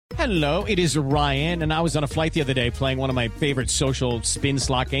Hello, it is Ryan, and I was on a flight the other day playing one of my favorite social spin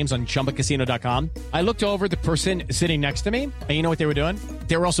slot games on ChumbaCasino.com. I looked over at the person sitting next to me, and you know what they were doing?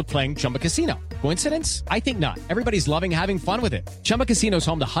 They were also playing Chumba Casino. Coincidence? I think not. Everybody's loving having fun with it. Chumba Casino is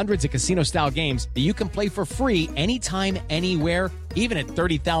home to hundreds of casino-style games that you can play for free anytime, anywhere, even at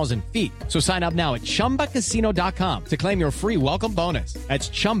 30,000 feet. So sign up now at ChumbaCasino.com to claim your free welcome bonus. That's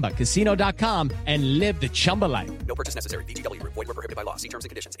ChumbaCasino.com and live the Chumba life. No purchase necessary. VGW. Void where prohibited by law. See terms and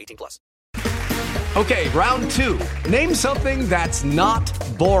conditions. 18+. Okay, round two. Name something that's not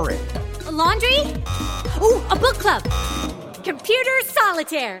boring. A laundry? Ooh, a book club. Computer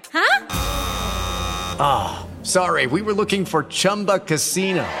solitaire, huh? Ah, sorry, we were looking for Chumba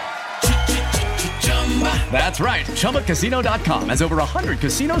Casino. That's right, ChumbaCasino.com has over 100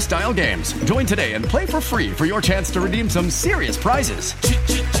 casino-style games. Join today and play for free for your chance to redeem some serious prizes.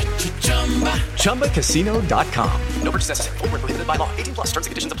 ChumbaCasino.com. No purchase necessary. Void where prohibited by law. 18+. Terms and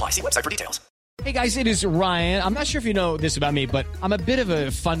conditions apply. See website for details. Hey guys, it is Ryan. I'm not sure if you know this about me, but I'm a bit of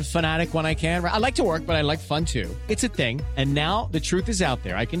a fun fanatic when I can. I like to work, but I like fun too. It's a thing. And now the truth is out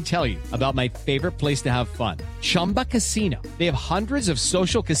there. I can tell you about my favorite place to have fun. Chumba Casino. They have hundreds of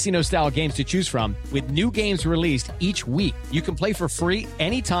social casino style games to choose from with new games released each week. You can play for free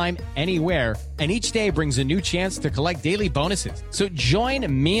anytime, anywhere. And each day brings a new chance to collect daily bonuses. So join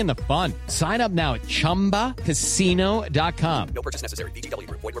me in the fun. Sign up now at ChumbaCasino.com. No purchase necessary. VGW.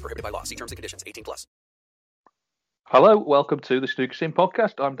 Void where prohibited by law. See terms and conditions. 18+. Hello, welcome to the Snooker Sim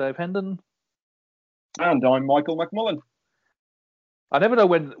podcast. I'm Dave Hendon. And I'm Michael McMullen. I never know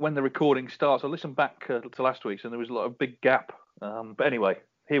when the recording starts. I listened back to last week's and there was a lot of big gap. But anyway,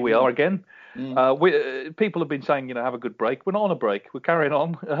 here we are again. People have been saying, have a good break. We're not on a break. We're carrying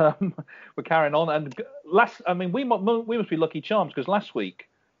on. We're carrying on. And we must be lucky charms because last week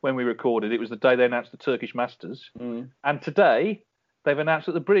when we recorded, it was the day they announced the Turkish Masters. And today they've announced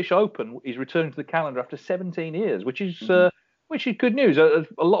that the British Open is returning to the calendar after 17 years, which is good news. A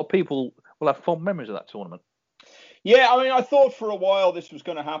lot of people will have fond memories of that tournament. Yeah, I thought for a while this was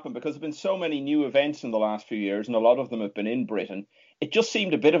going to happen because there have been so many new events in the last few years, and a lot of them have been in Britain. It just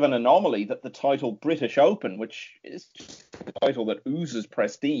seemed a bit of an anomaly that the title British Open, which is just a title that oozes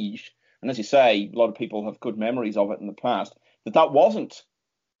prestige, and as you say, a lot of people have good memories of it in the past, that wasn't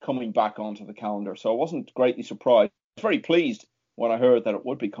coming back onto the calendar. So I wasn't greatly surprised. I was very pleased when I heard that it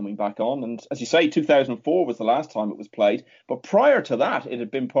would be coming back on. And as you say, 2004 was the last time it was played. But prior to that, it had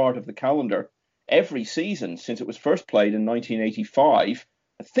been part of the calendar every season since it was first played in 1985.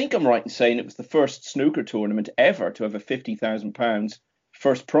 I think I'm right in saying it was the first snooker tournament ever to have a £50,000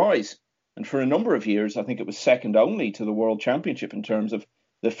 first prize. And for a number of years, I think it was second only to the World Championship in terms of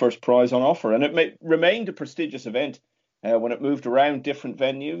the first prize on offer. And it remained a prestigious event when it moved around different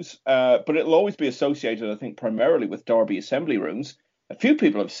venues. But it'll always be associated, I think, primarily with Derby Assembly Rooms. A few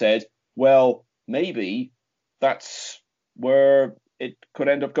people have said, well, maybe that's where it could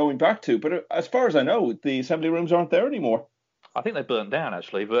end up going back to. But as far as I know, the Assembly Rooms aren't there anymore. I think they burnt down,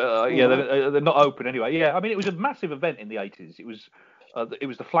 actually. But they're not open anyway. Yeah, it was a massive event in the 80s. It was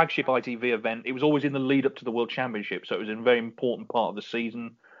the flagship ITV event. It was always in the lead up to the World Championship. So it was a very important part of the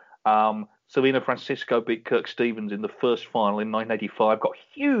season. Serena Francisco beat Kirk Stevens in the first final in 1985. Got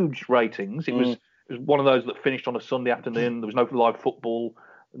huge ratings. It was one of those that finished on a Sunday afternoon. There was no live football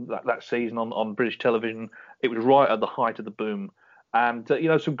that season on British television. It was right at the height of the boom. And,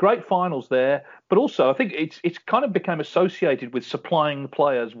 some great finals there. But also, I think it's kind of became associated with supplying the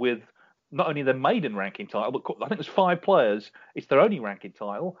players with not only their maiden ranking title, but I think there's 5 players. It's their only ranking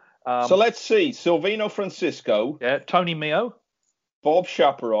title. So let's see. Silvino Francisco. Yeah, Tony Meo. Bob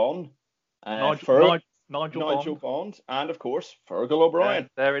Chaperon. Nigel Bond. And, of course, Fergal O'Brien.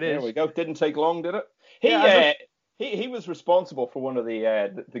 There it is. There we go. Didn't take long, did it? He was responsible for one of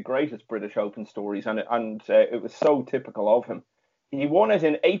the greatest British Open stories, and it was so typical of him. He won it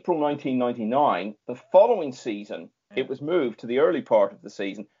in April 1999. The following season, it was moved to the early part of the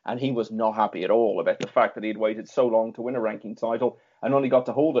season, and he was not happy at all about the fact that he had waited so long to win a ranking title and only got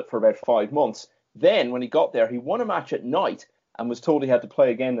to hold it for about 5 months. Then, when he got there, he won a match at night and was told he had to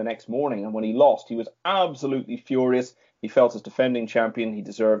play again the next morning. And when he lost, he was absolutely furious. He felt as defending champion, he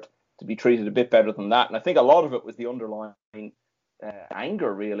deserved to be treated a bit better than that. And I think a lot of it was the underlying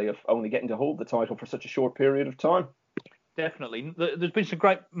anger, really, of only getting to hold the title for such a short period of time. Definitely. There's been some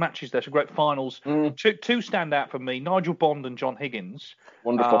great matches there, some great finals. Two stand out for me, Nigel Bond and John Higgins.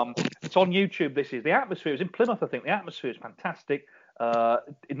 Wonderful. It's on YouTube, this is. The atmosphere is in Plymouth, I think. The atmosphere is fantastic.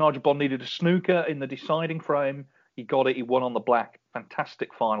 Nigel Bond needed a snooker in the deciding frame. He got it. He won on the black.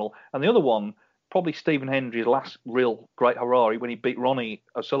 Fantastic final. And the other one probably Stephen Hendry's last real great hurrah when he beat Ronnie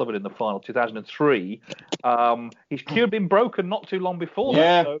O'Sullivan in the final, 2003. His cue had been broken not too long before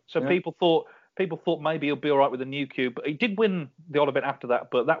that, so people thought maybe he'll be all right with a new cue. But he did win the odd event after that,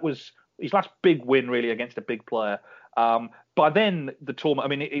 but that was his last big win really against a big player. By then, the tournament,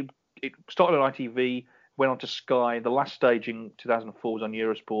 I mean, it started on ITV, went on to Sky. The last stage in 2004 was on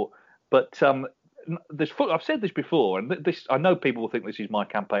Eurosport. But I've said this before, and this I know people will think this is my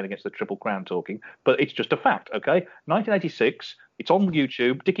campaign against the Triple Crown talking, but it's just a fact, okay? 1986, it's on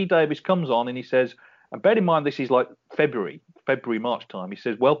YouTube. Dickie Davies comes on and he says, and bear in mind this is like February, March time. He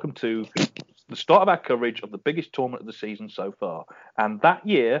says, welcome to the start of our coverage of the biggest tournament of the season so far. And that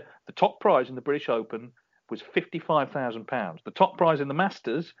year, the top prize in the British Open was £55,000. The top prize in the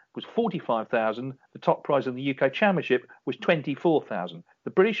Masters was £45,000. The top prize in the UK Championship was £24,000.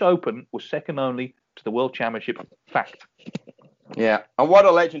 The British Open was second only to the World Championship. Fact. Yeah, and what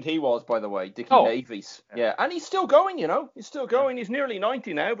a legend he was, by the way, Dickie Davies. Yeah, and he's still going, you know. He's still going. He's nearly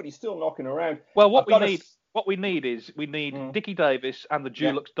 90 now, but he's still knocking around. Well, what we need is Dickie Davies and the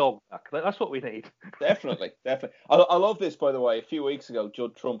Dulux dog back. That's what we need. Definitely. I love this, by the way. A few weeks ago,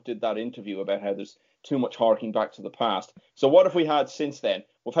 Judd Trump did that interview about how there's too much harking back to the past. So what have we had since then?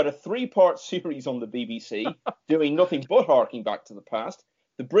 We've had a 3-part series on the BBC doing nothing but harking back to the past.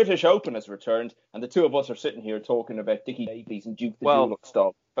 The British Open has returned, and the two of us are sitting here talking about Dickie Davies and Duke the Dulux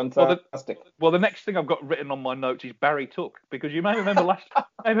dog. Fantastic. Well, the next thing I've got written on my notes is Barry Took, because you may remember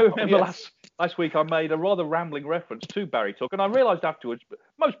last week I made a rather rambling reference to Barry Took, and I realised afterwards, but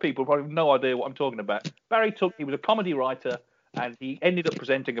most people probably have no idea what I'm talking about. Barry Took, he was a comedy writer, and he ended up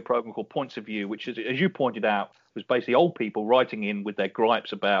presenting a programme called Points of View, which, is, as you pointed out, was basically old people writing in with their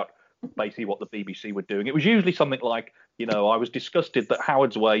gripes about basically what the BBC were doing. It was usually something like, you know, I was disgusted that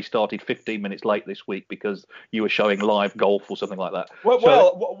Howard's Way started 15 minutes late this week because you were showing live golf or something like that.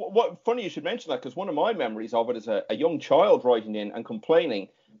 What funny you should mention that, because one of my memories of it is a young child writing in and complaining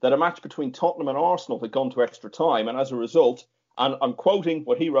that a match between Tottenham and Arsenal had gone to extra time, and as a result, and I'm quoting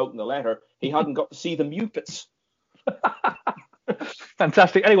what he wrote in the letter, he hadn't got to see the Muppets.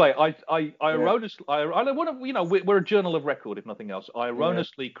 Fantastic. Anyway, I erroneously, we're a journal of record, if nothing else. I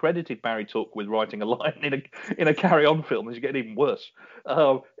erroneously credited Barry Took with writing a line in a Carry On film. It's getting even worse.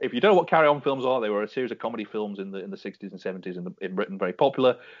 If you don't know what Carry On films are, they were a series of comedy films in the 60s and 70s in Britain, very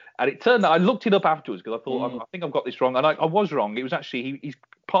popular. And it turned out I looked it up afterwards because I thought I think I've got this wrong, and I was wrong. It was actually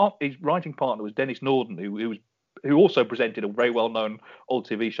his writing partner was Dennis Norden, who also presented a very well-known old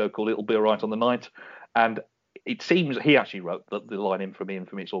TV show called It'll Be Alright on the Night, and it seems he actually wrote the line infamy.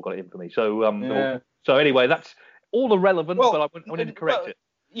 It's all got infamy. So so anyway, that's all irrelevant, but I wanted to correct it.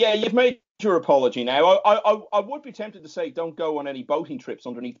 Yeah, you've made your apology now. I would be tempted to say don't go on any boating trips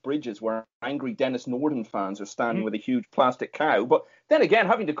underneath bridges where angry Dennis Norden fans are standing with a huge plastic cow. But then again,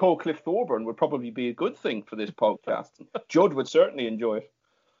 having to call Cliff Thorburn would probably be a good thing for this podcast. Judd would certainly enjoy it.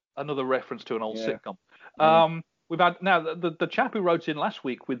 Another reference to an old sitcom. We've had now the chap who wrote in last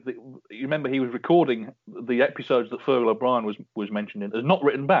week you remember he was recording the episodes that Fergal O'Brien was mentioning, has not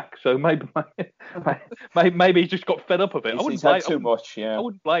written back. So maybe he's just got fed up of it. He's had too much. Yeah, I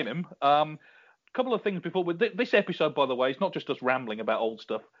wouldn't blame him. Couple of things before this episode, by the way, it's not just us rambling about old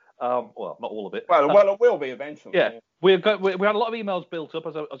stuff. Well, not all of it. Well, it will be eventually. Yeah, we had a lot of emails built up,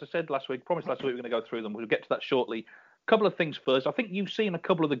 as I said last week. Promised last week we're going to go through them. We'll get to that shortly. Couple of things first. I think you've seen a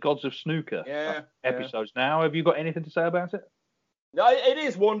couple of the Gods of Snooker episodes now. Have you got anything to say about it? No, it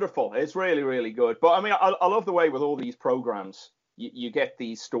is wonderful. It's really, really good. But I mean, I love the way with all these programs, you get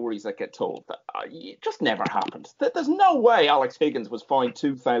these stories that get told that it just never happened. There's no way Alex Higgins was fined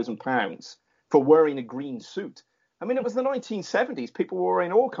 £2,000 for wearing a green suit. I mean, it was the 1970s. People were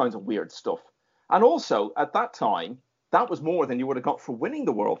wearing all kinds of weird stuff. And also, at that time, that was more than you would have got for winning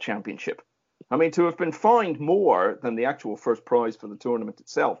the World Championship. I mean, to have been fined more than the actual first prize for the tournament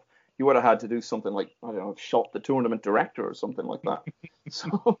itself, you would have had to do something like, I don't know, shot the tournament director or something like that.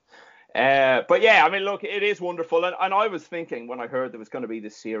 But yeah, I mean, look, it is wonderful. And I was thinking when I heard there was going to be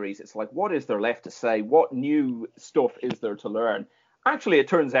this series, it's like, what is there left to say? What new stuff is there to learn? Actually, it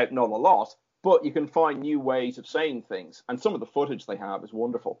turns out not a lot, but you can find new ways of saying things. And some of the footage they have is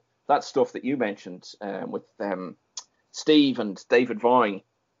wonderful. That stuff that you mentioned with Steve and David Vine,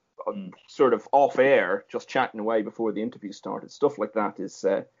 sort of off air, just chatting away before the interview started. Stuff like that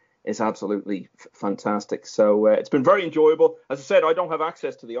is absolutely fantastic. So it's been very enjoyable. As I said, I don't have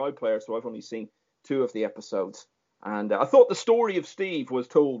access to the iPlayer, so I've only seen 2 of the episodes. And I thought the story of Steve was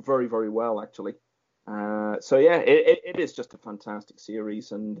told very, very well, actually. So yeah, it is just a fantastic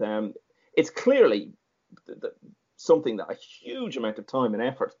series. And it's clearly something that a huge amount of time and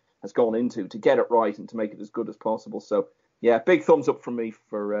effort has gone into to get it right and to make it as good as possible. So yeah, big thumbs up from me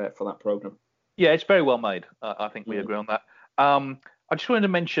for that program. Yeah, it's very well made. I think we agree on that. I just wanted to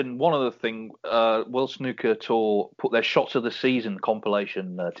mention one other thing. World Snooker Tour put their shots of the season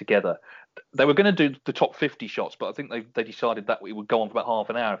compilation together. They were going to do the top 50 shots, but I think they decided that it would go on for about half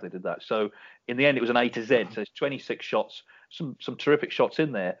an hour if they did that. So in the end, it was an A to Z. So it's 26 shots, some terrific shots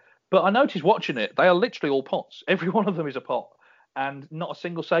in there. But I noticed watching it, they are literally all pots. Every one of them is a pot, and not a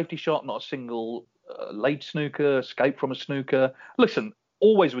single safety shot, not a single late snooker, escape from a snooker. Listen,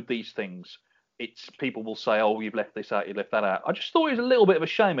 always with these things, it's people will say, "Oh, you've left this out, you left that out." I just thought it was a little bit of a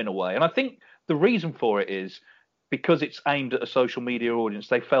shame in a way, and I think the reason for it is because it's aimed at a social media audience.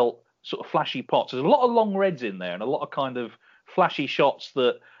 They felt sort of flashy pots. There's a lot of long reds in there, and a lot of kind of flashy shots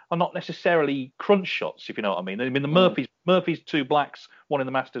that are not necessarily crunch shots, if you know what I mean. I mean, the Murphy's two blacks, one in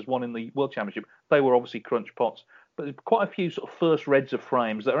the Masters, one in the World Championship. They were obviously crunch pots, but there's quite a few sort of first reds of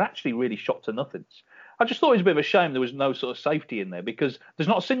frames that are actually really shot to nothings. I just thought it was a bit of a shame there was no sort of safety in there, because there's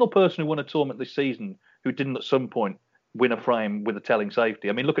not a single person who won a tournament this season who didn't at some point win a frame with a telling safety.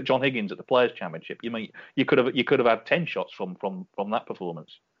 I mean, look at John Higgins at the Players' Championship. You could have had 10 shots from that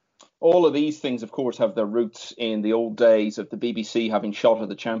performance. All of these things, of course, have their roots in the old days of the BBC having shot at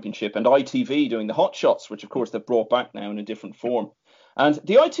the championship and ITV doing the hot shots, which, of course, they've brought back now in a different form. And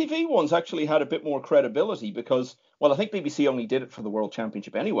the ITV ones actually had a bit more credibility because, well, I think BBC only did it for the World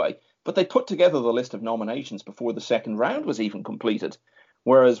Championship anyway, but they put together the list of nominations before the second round was even completed.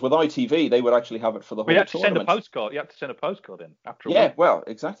 Whereas with ITV, they would actually have it for the whole tournament. You have to send a postcard in after a Yeah, week. Well,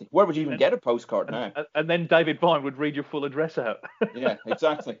 exactly. Where would you even get a postcard now? And then David Vine would read your full address out. Yeah,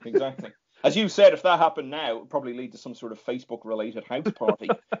 exactly. As you said, if that happened now, it would probably lead to some sort of Facebook-related house party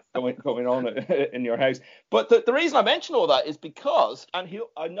going on in your house. But the reason I mention all that is because, and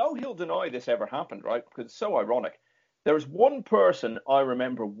I know he'll deny this ever happened, right? Because it's so ironic. There's one person I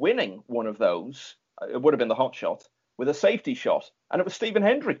remember winning one of those. It would have been the hot shot with a safety shot, and it was Stephen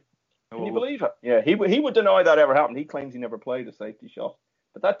Hendry. Can you believe it? Yeah, he would deny that ever happened. He claims he never played a safety shot,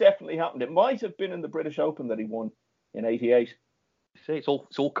 but that definitely happened. It might have been in the British Open that he won in '88. See, it's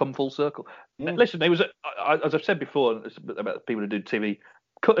all come full circle. Listen, it was as I've said before about people who do TV,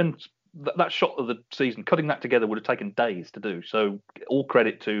 cutting that shot of the season, cutting that together would have taken days to do. So all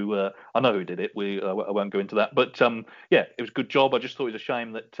credit to I know who did it. I won't go into that, but yeah, it was a good job. I just thought it was a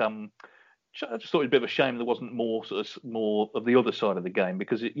shame that. I just thought it was a bit of a shame there wasn't more of the other side of the game,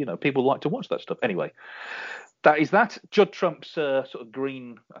 because people like to watch that stuff. Anyway, that is that. Judd Trump's sort of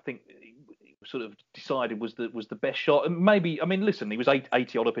green, I think, sort of decided was the best shot. And maybe, I mean, listen, he was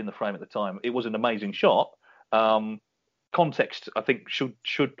 80 odd up in the frame at the time. It was an amazing shot. Context, I think,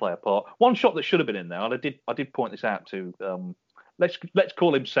 should play a part. One shot that should have been in there, and I did point this out to. Let's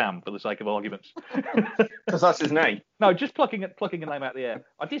call him Sam for the sake of arguments. Because that's his name. No, just plucking a name out of the air.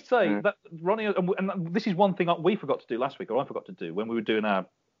 I did say that Ronnie, and this is one thing we forgot to do last week, or I forgot to do when we were doing our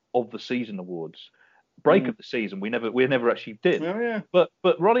of the season awards. Break of the season, we never actually did. Oh, yeah.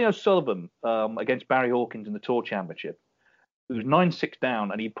 But Ronnie O'Sullivan against Barry Hawkins in the Tour Championship, it was 9-6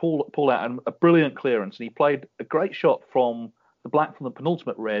 down, and he pulled out a brilliant clearance, and he played a great shot from the black from the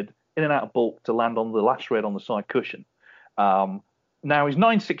penultimate red in and out of bulk to land on the last red on the side cushion. Now he's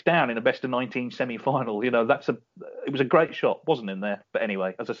 9-6 down in a best of 19 semi-final. It was a great shot. Wasn't in there, but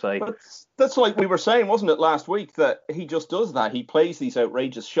anyway, as I say, that's like we were saying, wasn't it, last week, that he just does that. He plays these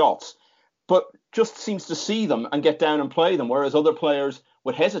outrageous shots, but just seems to see them and get down and play them, whereas other players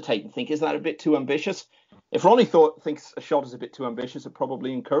would hesitate and think, is that a bit too ambitious? If Ronnie thinks a shot is a bit too ambitious, it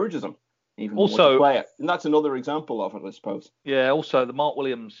probably encourages him even more to play it. And that's another example of it, I suppose. Yeah, also the Mark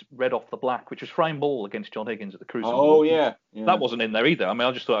Williams red off the black, which was frame ball against John Higgins at the Crucible. Oh, yeah. That wasn't in there either. I mean,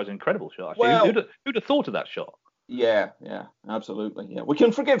 I just thought it was an incredible shot. Actually. Well, who'd have thought of that shot? Yeah, absolutely. Yeah, we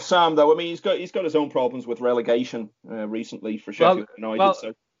can forgive Sam though. I mean, he's got his own problems with relegation recently for Sheffield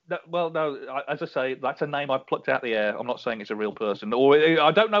United. No, as I say, that's a name I plucked out the air. I'm not saying it's a real person, or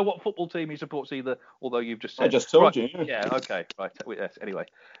I don't know what football team he supports either. Although you've just said, I just told you. Yeah. Yeah. Okay. Right. Yes. Anyway,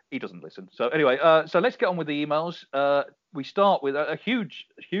 he doesn't listen. So anyway, so let's get on with the emails. We start with a huge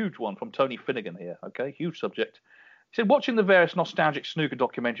one from Tony Finnegan here. Okay, huge subject. He said, watching the various nostalgic snooker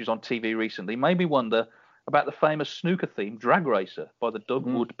documentaries on TV recently made me wonder about the famous snooker-themed Drag Racer by the Doug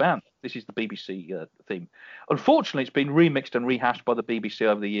Wood Band. This is the BBC theme. Unfortunately, it's been remixed and rehashed by the BBC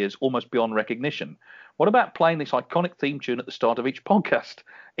over the years, almost beyond recognition. What about playing this iconic theme tune at the start of each podcast?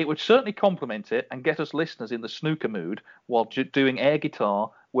 It would certainly complement it and get us listeners in the snooker mood while doing air guitar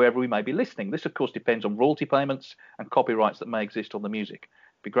wherever we may be listening. This, of course, depends on royalty payments and copyrights that may exist on the music.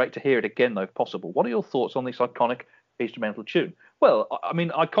 It'd be great to hear it again, though, if possible. What are your thoughts on this iconic instrumental tune? Well, I mean,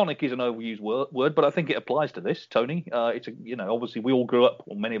 iconic is an overused word, but I think it applies to this, Tony. It's obviously we all grew up,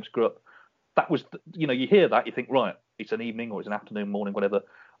 or many of us grew up. That was, you hear that, you think, right, it's an evening or it's an afternoon, morning, whatever.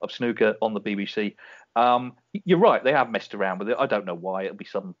 of snooker on the BBC. You're right, they have messed around with it. I don't know why. It'll be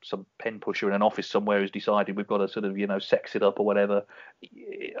some pen pusher in an office somewhere who's decided we've got to sort of, sex it up or whatever.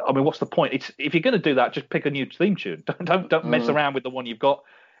 I mean, what's the point? If you're going to do that, just pick a new theme tune. Don't mess around with the one you've got.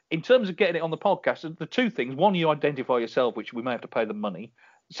 In terms of getting it on the podcast, the two things: one, you identify yourself, which we may have to pay them money.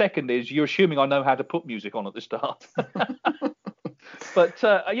 Second is you're assuming I know how to put music on at the start. But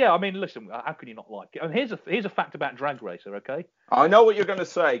I mean, listen, how can you not like it? And here's a fact about Drag Racer, okay? I know what you're going to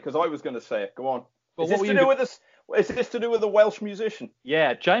say because I was going to say it. Go on. Well, Is this to do with a Welsh musician?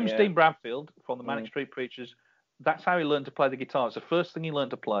 Yeah, James Dean Bradfield from the Manic Street Preachers. That's how he learned to play the guitar. It's the first thing he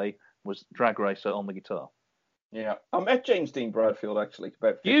learned to play was Drag Racer on the guitar. Yeah, I met James Dean Bradfield actually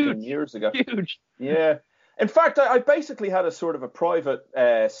about 15 years ago. Huge. Yeah. In fact, I basically had a sort of a private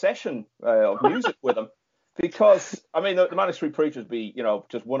session of music with him because, I mean, the Manic Street Preachers be,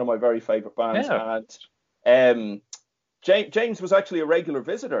 just one of my very favourite bands. Yeah. And James was actually a regular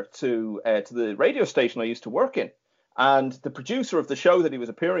visitor to the radio station I used to work in. And the producer of the show that he was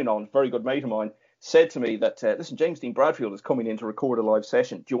appearing on, very good mate of mine, said to me that, listen, James Dean Bradfield is coming in to record a live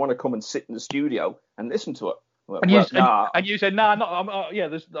session. Do you want to come and sit in the studio and listen to it? And you said, nah, not.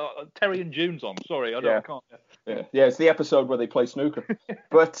 There's Terry and June's on. Sorry, I can't. Yeah, it's the episode where they play snooker.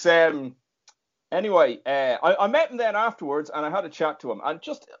 But anyway, I met him then afterwards, and I had a chat to him, and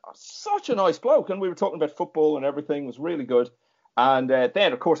just such a nice bloke. And we were talking about football and everything. It was really good. And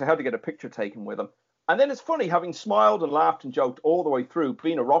then, of course, I had to get a picture taken with him. And then it's funny, having smiled and laughed and joked all the way through,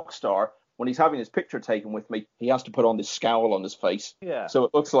 being a rock star. When he's having his picture taken with me, he has to put on this scowl on his face. Yeah. So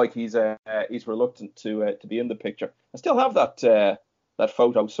it looks like he's reluctant to be in the picture. I still have that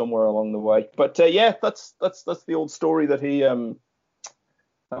photo somewhere along the way. But that's the old story that he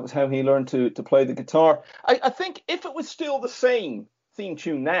that was how he learned to play the guitar. I think if it was still the same theme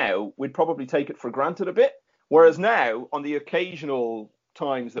tune now, we'd probably take it for granted a bit. Whereas now, on the occasional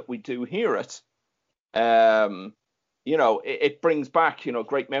times that we do hear it, it brings back,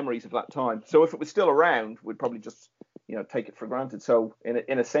 great memories of that time. So if it was still around, we'd probably just, take it for granted. So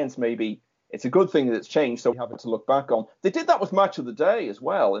in a sense, maybe it's a good thing that it's changed, so we have it to look back on. They did that with Match of the Day as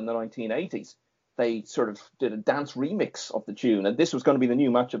well in the 1980s. They sort of did a dance remix of the tune, and this was going to be the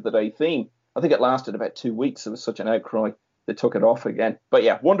new Match of the Day theme. I think it lasted about 2 weeks. There was such an outcry. They took it off again. But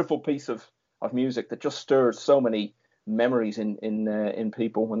yeah, wonderful piece of music that just stirs so many memories in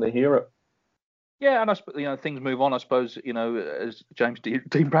people when they hear it. Yeah, and things move on. I suppose, as James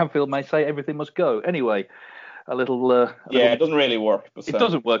Dean Bradfield may say, everything must go. Anyway, it doesn't really work. But, it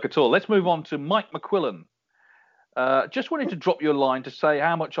doesn't work at all. Let's move on to Mike McQuillan. Just wanted to drop you a line to say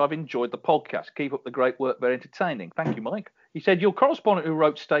how much I've enjoyed the podcast. Keep up the great work. Very entertaining. Thank you, Mike. He said, your correspondent who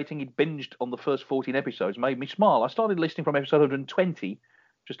wrote stating he'd binged on the first 14 episodes made me smile. I started listening from episode 120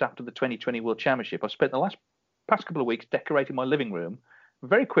 just after the 2020 World Championship. I spent the past couple of weeks decorating my living room.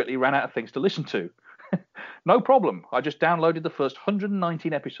 Very quickly ran out of things to listen to. No problem. I just downloaded the first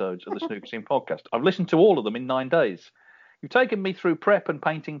 119 episodes of the Snooker Scene podcast. I've listened to all of them in 9 days. You've taken me through prep and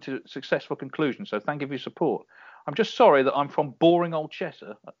painting to successful conclusion, so thank you for your support. I'm just sorry that I'm from boring old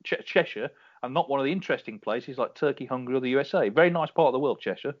Cheshire and not one of the interesting places like Turkey, Hungary, or the USA. Very nice part of the world,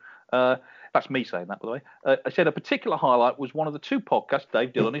 Cheshire. That's me saying that, by the way. I said a particular highlight was one of the 2 podcasts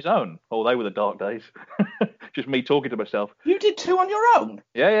Dave did on his own. Oh, they were the dark days. Just me talking to myself. You did 2 on your own?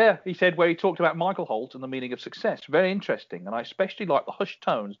 Yeah. He said where he talked about Michael Holt and the meaning of success. Very interesting. And I especially like the hushed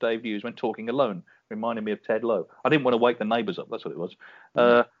tones Dave used when talking alone. Reminded me of Ted Lowe. I didn't want to wake the neighbours up. That's what it was.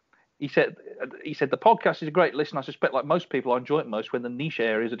 He said the podcast is a great listen. I suspect, like most people, I enjoy it most when the niche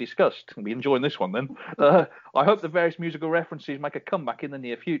areas are discussed. We'll be enjoying this one then. I hope the various musical references make a comeback in the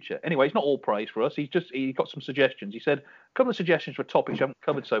near future. Anyway, it's not all praise for us. He got some suggestions. He said a couple of suggestions for topics you haven't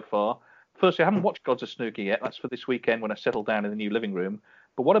covered so far. Firstly, I haven't watched Gods of Snooker yet. That's for this weekend when I settle down in the new living room.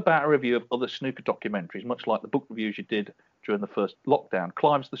 But what about a review of other snooker documentaries, much like the book reviews you did during the first lockdown?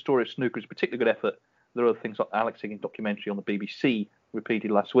 Clive's The Story of Snooker is a particularly good effort. There are other things like Alex Higgins' documentary on the BBC,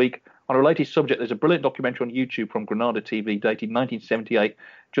 repeated last week. On a related subject, there's a brilliant documentary on YouTube from Granada TV dated 1978,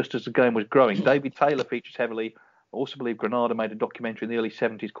 just as the game was growing. David Taylor features heavily. I also believe Granada made a documentary in the early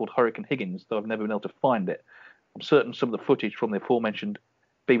 70s called Hurricane Higgins, though I've never been able to find it. I'm certain some of the footage from the aforementioned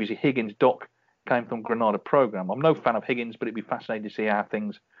BBC Higgins doc came from Granada programme. I'm no fan of Higgins, but it'd be fascinating to see how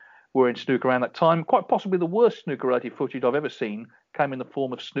things were in snooker around that time. Quite possibly the worst snooker-related footage I've ever seen came in the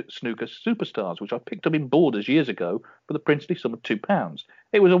form of snooker superstars, which I picked up in Borders years ago for the princely sum of £2.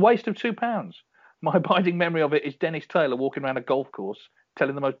 It was a waste of £2. My abiding memory of it is Dennis Taylor walking around a golf course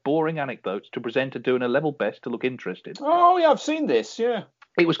telling the most boring anecdotes to presenter doing a level best to look interested. Oh, yeah, I've seen this, yeah.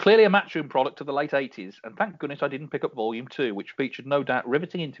 It was clearly a Matchroom product of the late 80s, and thank goodness I didn't pick up Volume 2, which featured no doubt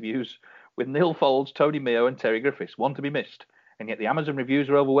riveting interviews with Neil Foulds, Tony Meo and Terry Griffiths, one to be missed. and yet the Amazon reviews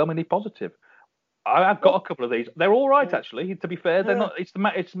are overwhelmingly positive. I've got a couple of these. They're all right, actually. To be fair, they're not. It's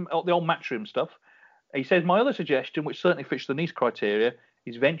the old Matchroom stuff. He says, my other suggestion, which certainly fits the niche criteria,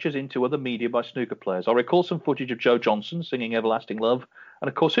 is ventures into other media by snooker players. I recall some footage of Joe Johnson singing Everlasting Love. And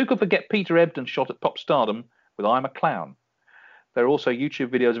of course, who could forget Peter Ebdon's shot at pop stardom with I'm a Clown? There are also YouTube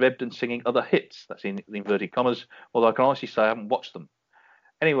videos of Ebdon singing other hits. That's in the inverted commas, although I can honestly say I haven't watched them.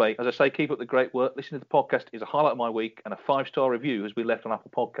 Anyway, as I say, keep up the great work. Listening to the podcast is a highlight of my week, and a 5-star review has been left on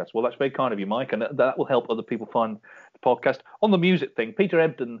Apple Podcasts. Well, that's very kind of you, Mike, and that will help other people find the podcast. On the music thing, Peter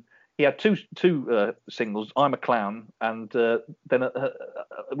Ebdon, he had two singles, I'm a Clown, and then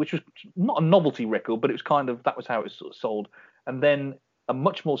which was not a novelty record, but it was kind of, that was how it was sort of sold. And then a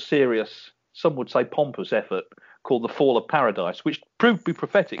much more serious, some would say pompous effort called The Fall of Paradise, which proved to be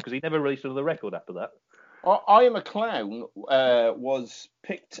prophetic because he never released another record after that. I Am a Clown was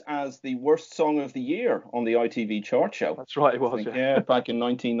picked as the worst song of the year on the ITV chart show. That's right, it was. Yeah, back in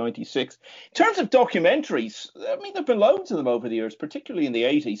 1996. In terms of documentaries, I mean, there have been loads of them over the years, particularly in the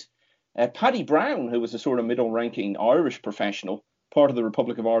 80s. Paddy Brown, who was a sort of middle-ranking Irish professional, part of the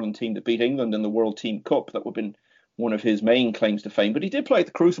Republic of Ireland team that beat England in the World Team Cup, that would have been one of his main claims to fame. But he did play at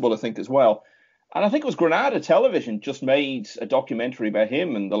the Crucible, I think, as well. And I think it was Granada Television just made a documentary about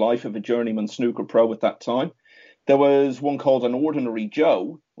him and the life of a journeyman snooker pro at that time. There was one called An Ordinary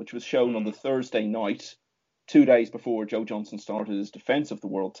Joe, which was shown on the Thursday night, 2 days before Joe Johnson started his defence of the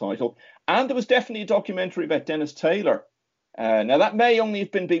world title. And there was definitely a documentary about Dennis Taylor. Now, that may only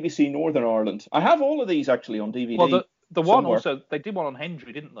have been BBC Northern Ireland. I have all of these actually on DVD. Well, the one also, they did one on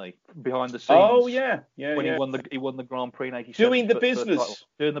Hendry, didn't they? Behind the scenes. Oh, yeah. When he won the Grand Prix in '87. Doing the business.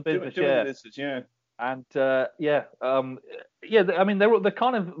 Doing the business, doing yeah. the business, yeah. And, I mean, they're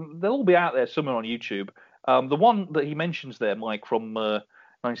kind of, they'll all be out there somewhere on YouTube. The one that he mentions there, Mike, from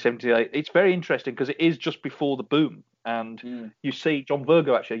 1978, it's very interesting because it is just before the boom. And you see John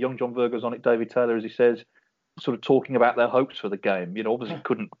Virgo, actually, young John Virgo's on it, David Taylor, as he says, sort of talking about their hopes for the game. You know, obviously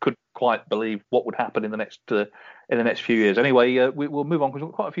couldn't quite believe what would happen in the next few years. Anyway, we'll move on because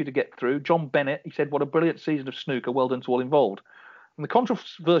we've got quite a few to get through. John Bennett, he said, what a brilliant season of snooker. Well done to all involved. On the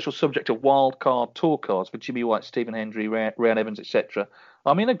controversial subject of wild card tour cards for Jimmy White, Stephen Hendry, Ryan Evans, etc.,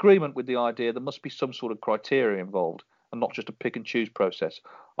 I'm in agreement with the idea there must be some sort of criteria involved and not just a pick and choose process.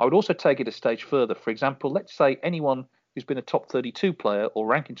 I would also take it a stage further. For example, let's say anyone who's been a top 32 player or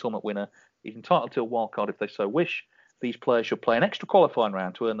ranking tournament winner is entitled to a wild card if they so wish. These players should play an extra qualifying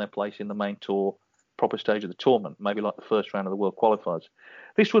round to earn their place in the main tour proper stage of the tournament, maybe like the first round of the World Qualifiers.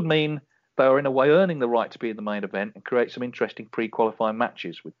 This would mean they are in a way earning the right to be in the main event and create some interesting pre-qualifying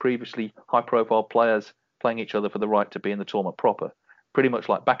matches with previously high-profile players playing each other for the right to be in the tournament proper. Pretty much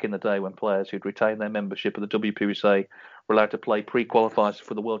like back in the day when players who'd retained their membership of the WPBSA were allowed to play pre-qualifiers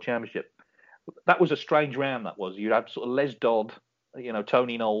for the World Championship. That was a strange round, that was. You'd have sort of Les Dodd,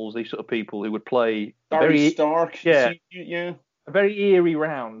 Tony Knowles, these sort of people who would play Barry Stark. Yeah. Yeah. A very eerie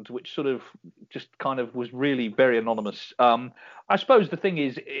round, which sort of just kind of was really very anonymous. I suppose the thing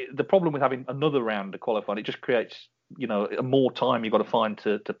is, the problem with having another round to qualify, it just creates, more time you've got to find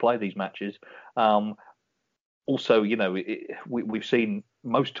to play these matches. Also, we've seen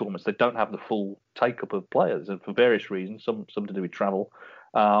most tournaments that don't have the full take-up of players, and for various reasons, some to do with travel.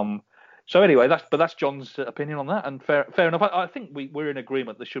 So anyway, that's John's opinion on that, and fair enough. I think we're in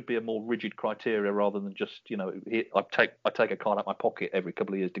agreement. There should be a more rigid criteria rather than just I take a card out of my pocket every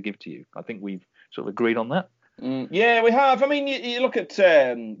couple of years to give to you. I think we've sort of agreed on that. Yeah, we have. I mean, you look at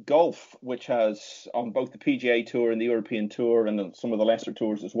golf, which has on both the PGA Tour and the European Tour and some of the lesser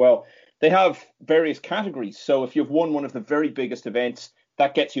tours as well. They have various categories. So if you've won one of the very biggest events,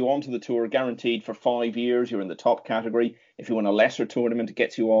 that gets you onto the tour guaranteed for 5 years. You're in the top category. If you win a lesser tournament, it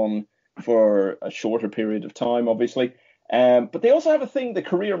gets you on for a shorter period of time, obviously. But they also have a thing, the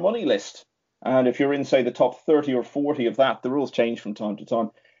career money list. And if you're in, say, the top 30 or 40 of that, the rules change from time to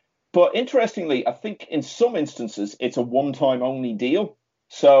time. But interestingly, I think in some instances, it's a one-time only deal.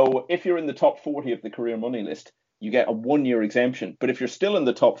 So if you're in the top 40 of the career money list, you get a 1-year exemption. But if you're still in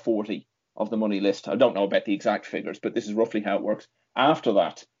the top 40 of the money list, I don't know about the exact figures, but this is roughly how it works. After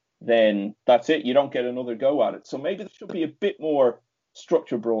that, then that's it. You don't get another go at it. So maybe there should be a bit more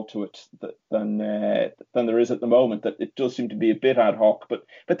structure brought to it than there is at the moment. That it does seem to be a bit ad hoc. But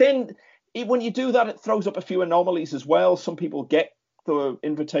then when you do that, it throws up a few anomalies as well. Some people get the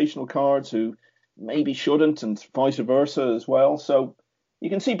invitational cards who maybe shouldn't, and vice versa as well. So you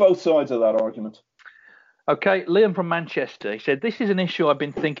can see both sides of that argument. Okay, Liam from Manchester, he said, this is an issue I've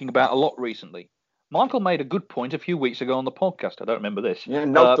been thinking about a lot recently. Michael made a good point a few weeks ago on the podcast. I don't remember this. Yeah,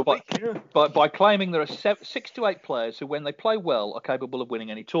 by claiming there are 6 to 8 players who, when they play well, are capable of winning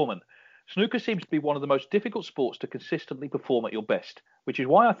any tournament. Snooker seems to be one of the most difficult sports to consistently perform at your best, which is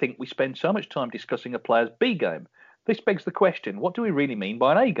why I think we spend so much time discussing a player's B game. This begs the question, what do we really mean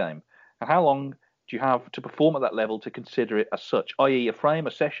by an A game? And how long do you have to perform at that level to consider it as such, i.e. a frame,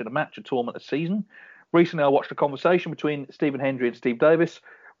 a session, a match, a tournament, a season? Recently, I watched a conversation between Stephen Hendry and Steve Davis,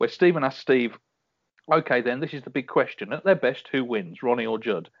 where Stephen asked Steve, OK, then, this is the big question. At their best, who wins, Ronnie or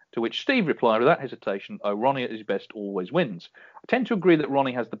Judd? To which Steve replied without hesitation, oh, Ronnie at his best always wins. I tend to agree that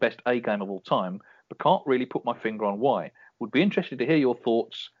Ronnie has the best A game of all time, but can't really put my finger on why. Would be interested to hear your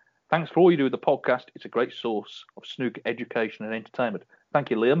thoughts. Thanks for all you do with the podcast. It's a great source of snooker education and entertainment. Thank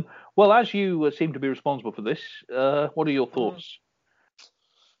you, Liam. Well, as you seem to be responsible for this, what are your thoughts?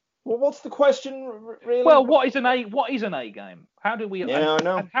 Well, what's the question, really? Well, what is an A game? How do we? Yeah, I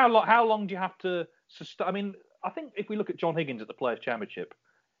know. And how long do you have to sustain? I mean, I think if we look at John Higgins at the Players' Championship,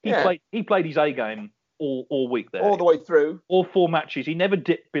 he played his A game all week there, all the way through, all 4 matches. He never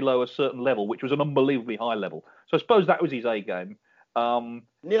dipped below a certain level, which was an unbelievably high level. So I suppose that was his A game.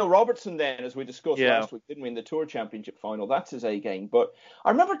 Neil Robertson, then, as we discussed last week, didn't we, in the Tour Championship final? That's his A game. But I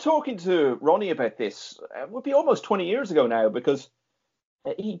remember talking to Ronnie about this. It would be almost 20 years ago now, because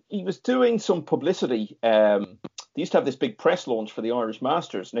he was doing some publicity. They used to have this big press launch for the Irish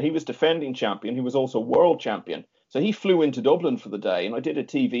Masters. Now, he was defending champion. He was also world champion. So he flew into Dublin for the day, and I did a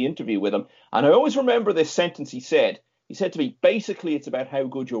TV interview with him. And I always remember this sentence he said. He said to me, basically, it's about how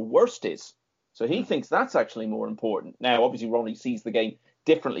good your worst is. So he thinks that's actually more important. Now, obviously, Ronnie sees the game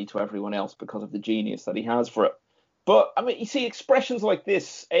differently to everyone else because of the genius that he has for it. But, I mean, you see expressions like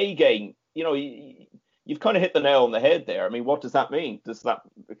this, A game, you know, you've kind of hit the nail on the head there. I mean, what does that mean? Does that,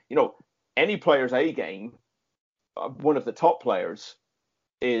 you know, any player's A game, one of the top players,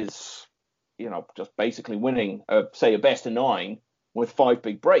 is, you know, just basically winning, say, a best of 9 with 5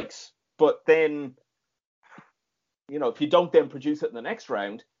 big breaks. But then, you know, if you don't then produce it in the next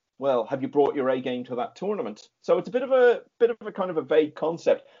round, well, have you brought your A game to that tournament? So it's a bit of a kind of a vague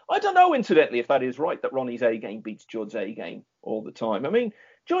concept. I don't know, incidentally, if that is right, that Ronnie's A game beats Judd's A game all the time. I mean,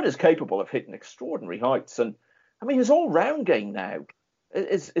 Judd is capable of hitting extraordinary heights, and I mean, his all-round game now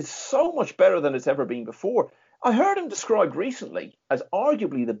is so much better than it's ever been before. I heard him described recently as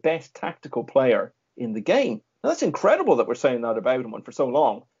arguably the best tactical player in the game. Now, that's incredible that we're saying that about him, and for so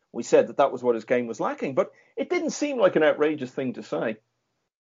long we said that was what his game was lacking, but it didn't seem like an outrageous thing to say.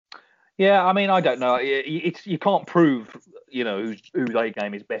 Yeah, I mean, I don't know. You can't prove, you know, whose A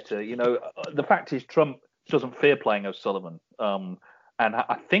game is better. You know, the fact is Trump doesn't fear playing O'Sullivan, and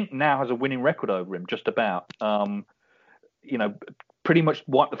I think now has a winning record over him, just about. You know, pretty much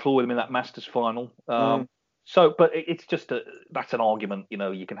wiped the floor with him in that Masters final. So, but it's just that's an argument, you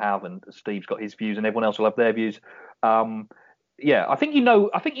know, you can have, and Steve's got his views, and everyone else will have their views. Yeah, I think you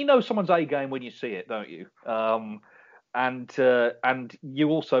know someone's A game when you see it, don't you? And you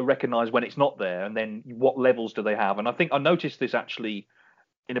also recognise when it's not there, and then what levels do they have? And I think I noticed this actually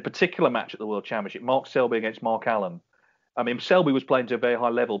in a particular match at the World Championship, Mark Selby against Mark Allen. I mean, Selby was playing to a very high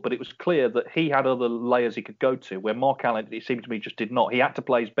level, but it was clear that he had other layers he could go to, where Mark Allen, it seemed to me, just did not. He had to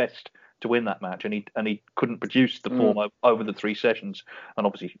play his best to win that match, and he couldn't produce the form over the 3 sessions. And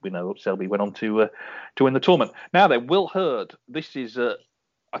obviously, we know Selby went on to win the tournament. Now then, Will Hurd, this is,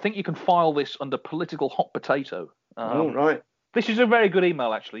 I think you can file this under political hot potato. Right. This is a very good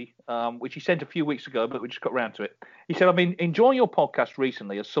email, actually, which he sent a few weeks ago, but we just got round to it. He said, I've been enjoying your podcast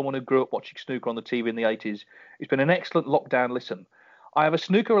recently as someone who grew up watching snooker on the TV in the 80s. It's been an excellent lockdown listen. I have a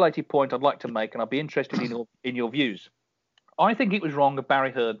snooker-related point I'd like to make, and I'd be interested in your views. I think it was wrong of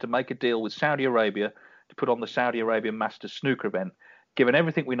Barry Hurd to make a deal with Saudi Arabia to put on the Saudi Arabian Masters snooker event, given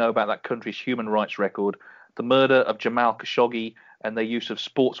everything we know about that country's human rights record, the murder of Jamal Khashoggi, and their use of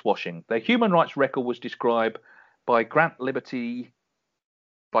sports washing. Their human rights record was described by Grant Liberty's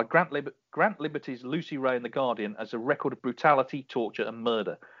Lucy Ray in The Guardian as a record of brutality, torture, and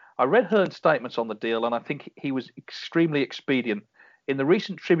murder. I read Hurd's statements on the deal, and I think he was extremely expedient. In the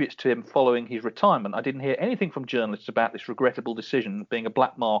recent tributes to him following his retirement, I didn't hear anything from journalists about this regrettable decision being a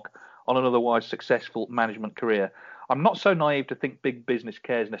black mark on an otherwise successful management career. I'm not so naive to think big business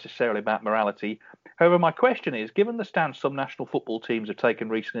cares necessarily about morality. However, my question is, given the stance some national football teams have taken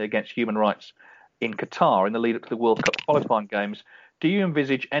recently against human rights in Qatar in the lead up to the World Cup qualifying games, do you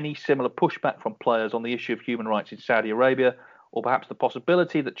envisage any similar pushback from players on the issue of human rights in Saudi Arabia, or perhaps the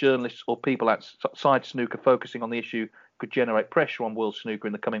possibility that journalists or people outside snooker focusing on the issue could generate pressure on world snooker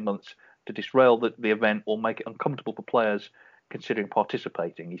in the coming months to disrail the event or make it uncomfortable for players considering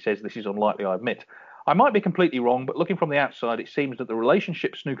participating? He says this is unlikely, I admit. I might be completely wrong, but looking from the outside, it seems that the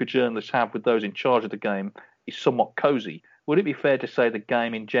relationship snooker journalists have with those in charge of the game is somewhat cosy. Would it be fair to say the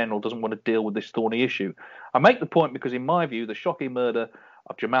game in general doesn't want to deal with this thorny issue? I make the point because, in my view, the shocking murder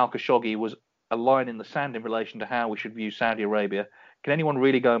of Jamal Khashoggi was a line in the sand in relation to how we should view Saudi Arabia. Can anyone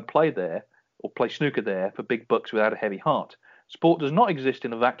really go and play there or play snooker there for big bucks without a heavy heart? Sport does not exist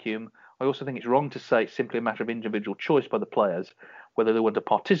in a vacuum. I also think it's wrong to say it's simply a matter of individual choice by the players whether they want to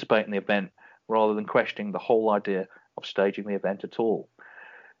participate in the event rather than questioning the whole idea of staging the event at all.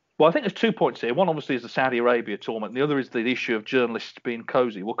 Well, I think there's 2 points here. One, obviously, is the Saudi Arabia tournament. The other is the issue of journalists being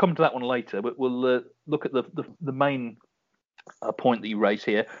cosy. We'll come to that one later, but we'll look at the main point that you raise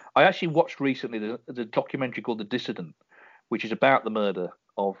here. I actually watched recently the documentary called The Dissident, which is about the murder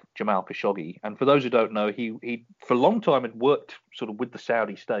of Jamal Khashoggi. And for those who don't know, he for a long time had worked sort of with the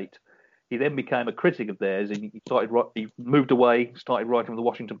Saudi state. He then became a critic of theirs, and he moved away, started writing for the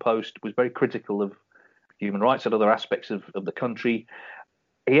Washington Post, was very critical of human rights and other aspects of the country.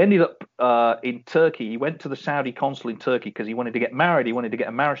 He ended up in Turkey. He went to the Saudi consul in Turkey because he wanted to get married. He wanted to get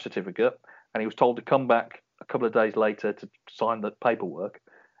a marriage certificate, and he was told to come back a couple of days later to sign the paperwork.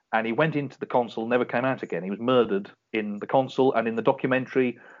 And he went into the consul, never came out again. He was murdered in the consul. And in the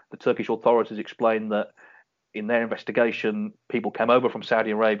documentary, the Turkish authorities explained that in their investigation, people came over from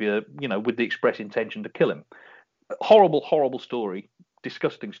Saudi Arabia, with the express intention to kill him. Horrible, horrible story,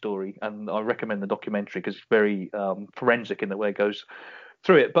 disgusting story. And I recommend the documentary because it's very forensic in the way it goes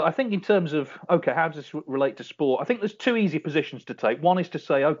through it. But I think in terms of, okay, how does this relate to sport? I think there's two easy positions to take. One is to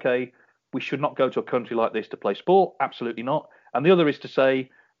say, okay, we should not go to a country like this to play sport. Absolutely not. And the other is to say,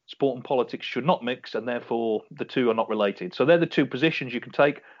 sport and politics should not mix, and therefore the two are not related. So they're the two positions you can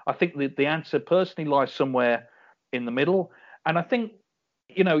take. I think the answer personally lies somewhere in the middle. And I think,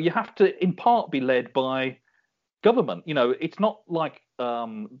 you have to in part be led by government. It's not like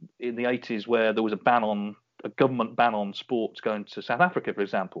in the 80s where there was a government ban on sports going to South Africa, for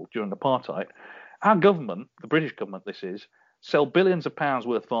example, during apartheid. Our government, the British government this is, sell billions of pounds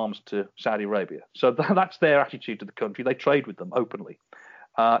worth of arms to Saudi Arabia. So that's their attitude to the country. They trade with them openly.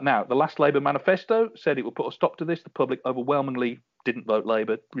 Now, the last Labour manifesto said it would put a stop to this. The public overwhelmingly didn't vote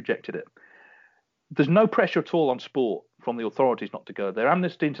Labour, rejected it. There's no pressure at all on sport from the authorities not to go there.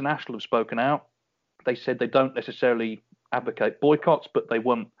 Amnesty International have spoken out. They said they don't necessarily advocate boycotts, but they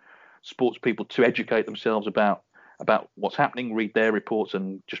want sports people to educate themselves about what's happening, read their reports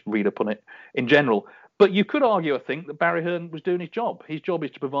and just read up on it in general. But you could argue, I think, that Barry Hearn was doing his job. His job is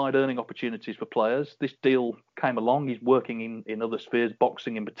to provide earning opportunities for players. This deal came along. He's working in other spheres,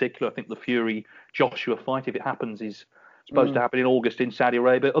 boxing in particular. I think the Fury-Joshua fight, if it happens, is supposed to happen in August in Saudi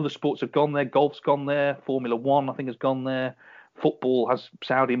Arabia. Other sports have gone there. Golf's gone there. Formula One, I think, has gone there. Football has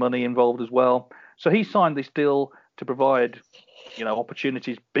Saudi money involved as well. So he signed this deal to provide,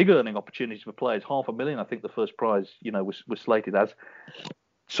 opportunities, big earning opportunities for players. $500,000, I think the first prize, was slated as.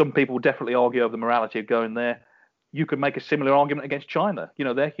 Some people would definitely argue over the morality of going there. You could make a similar argument against China.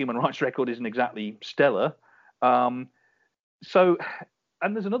 Their human rights record isn't exactly stellar. And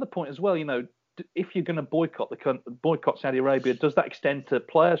there's another point as well. If you're going to boycott Saudi Arabia, does that extend to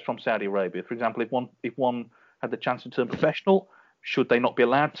players from Saudi Arabia? For example, if one had the chance to turn professional, should they not be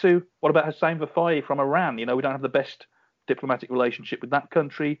allowed to? What about Hossein Vafai from Iran? We don't have the best diplomatic relationship with that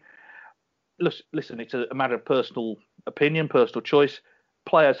country. Listen, it's a matter of personal opinion, personal choice.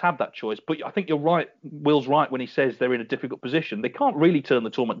 Players have that choice, but I think you're right. Will's right when he says they're in a difficult position. They can't really turn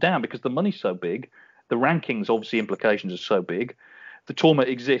the tournament down because the money's so big. The rankings, obviously, implications are so big. The tournament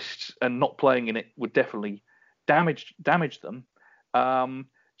exists, and not playing in it would definitely damage them.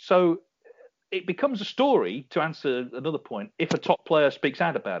 So it becomes a story, to answer another point, if a top player speaks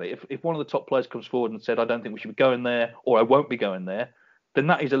out about it. If one of the top players comes forward and said, I don't think we should be going there, or I won't be going there, then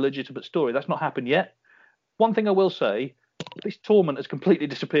that is a legitimate story. That's not happened yet. One thing I will say, this tournament has completely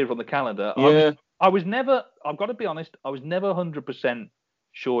disappeared from the calendar. Yeah. I've got to be honest, I was never 100%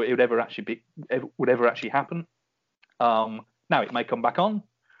 sure it would ever actually happen. Now it may come back on,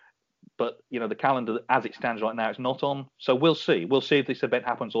 but the calendar as it stands right now, it's not on. So we'll see. We'll see if this event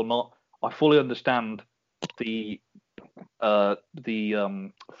happens or not. I fully understand the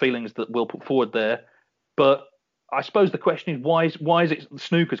feelings that Will put forward there, but I suppose the question is why is it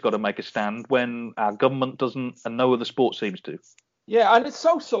snooker's got to make a stand when our government doesn't and no other sport seems to? Yeah, and it's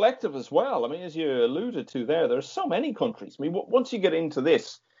so selective as well. I mean, as you alluded to there are so many countries. I mean, once you get into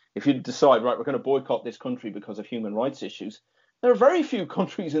this, if you decide, right, we're going to boycott this country because of human rights issues, there are very few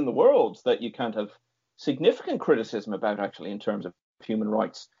countries in the world that you can't have significant criticism about, actually, in terms of human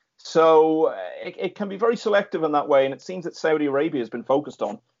rights. So it can be very selective in that way, and it seems that Saudi Arabia has been focused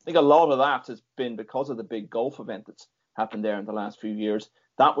on. I think a lot of that has been because of the big golf event that's happened there in the last few years.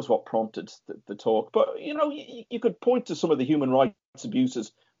 That was what prompted the talk. But, you could point to some of the human rights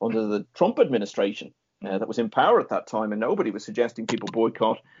abuses under the Trump administration that was in power at that time, and nobody was suggesting people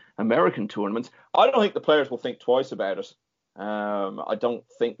boycott American tournaments. I don't think the players will think twice about it. I don't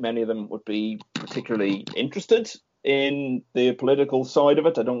think many of them would be particularly interested in the political side of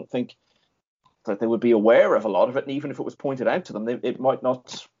it. I don't think that they would be aware of a lot of it, and even if it was pointed out to them, it might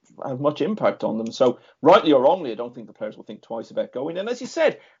not have much impact on them. So, rightly or wrongly, I don't think the players will think twice about going. And as you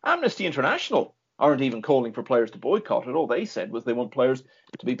said, Amnesty International aren't even calling for players to boycott it. All they said was they want players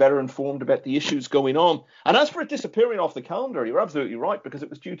to be better informed about the issues going on. And as for it disappearing off the calendar, you're absolutely right, because it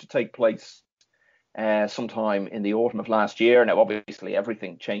was due to take place sometime in the autumn of last year. Now, obviously,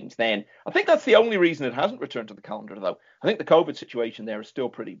 everything changed then. I think that's the only reason it hasn't returned to the calendar, though. I think the COVID situation there is still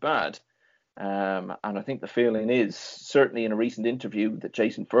pretty bad. And I think the feeling is, certainly in a recent interview that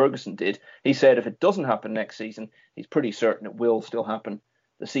Jason Ferguson did, he said if it doesn't happen next season, he's pretty certain it will still happen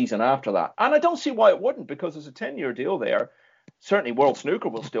the season after that. And I don't see why it wouldn't, because there's a 10-year deal there. Certainly World Snooker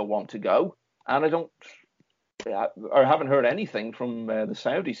will still want to go. And I haven't heard anything from the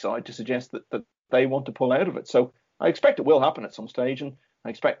Saudi side to suggest that they want to pull out of it. So I expect it will happen at some stage, and I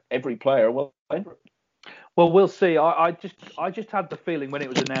expect every player will enter it. Well, we'll see. I just had the feeling when it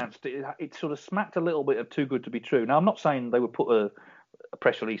was announced, it sort of smacked a little bit of too good to be true. Now, I'm not saying they would put a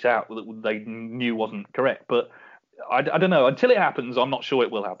press release out that they knew wasn't correct, but I don't know. Until it happens, I'm not sure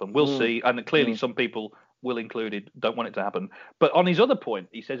it will happen. We'll see. And clearly some people, Will included, don't want it to happen. But on his other point,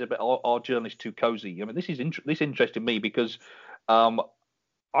 he says about our journalists too cozy. I mean, this interested me because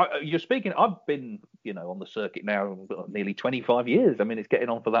you're speaking. I've been, on the circuit now nearly 25 years. I mean, it's getting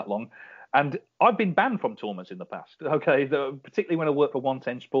on for that long. And I've been banned from tournaments in the past, okay, particularly when I worked for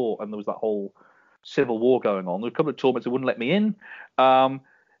 110 Sport and there was that whole civil war going on. There were a couple of tournaments that wouldn't let me in. I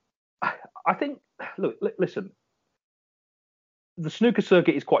think, look, listen, the snooker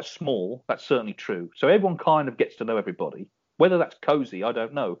circuit is quite small. That's certainly true. So everyone kind of gets to know everybody. Whether that's cozy, I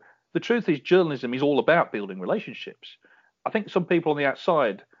don't know. The truth is journalism is all about building relationships. I think some people on the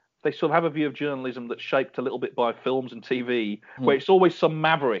outside, they sort of have a view of journalism that's shaped a little bit by films and TV, where it's always some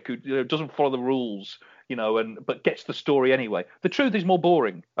maverick who doesn't follow the rules, but gets the story anyway. The truth is more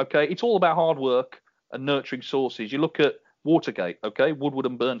boring, okay? It's all about hard work and nurturing sources. You look at Watergate, okay? Woodward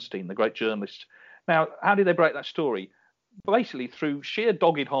and Bernstein, the great journalists. Now, how did they break that story? Basically through sheer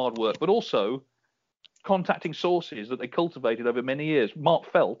dogged hard work, but also contacting sources that they cultivated over many years.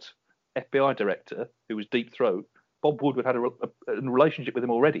 Mark Felt, FBI director, who was Deep Throat, Bob Woodward had a relationship with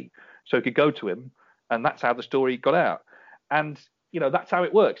him already, so he could go to him, and that's how the story got out. And, that's how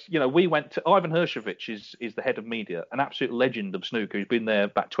it works. We went to Ivan Hershovich is the head of media, an absolute legend of snooker who's been there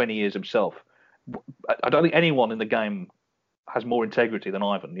about 20 years himself. I don't think anyone in the game has more integrity than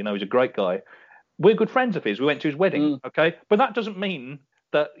Ivan. He's a great guy. We're good friends of his. We went to his wedding, okay? But that doesn't mean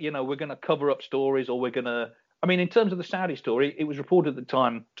that, we're going to cover up stories or we're going to... I mean, in terms of the Saudi story, it was reported at the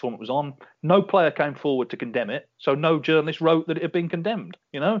time the tournament was on. No player came forward to condemn it, so no journalist wrote that it had been condemned,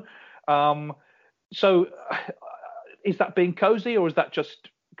 So is that being cozy or is that just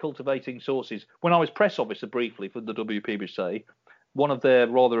cultivating sources? When I was press officer briefly for the WPBSA, one of their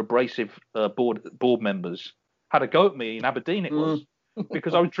rather abrasive board members had a go at me in Aberdeen, it was,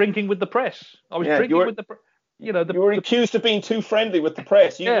 because I was drinking with the press. I was drinking with the press. You were accused of being too friendly with the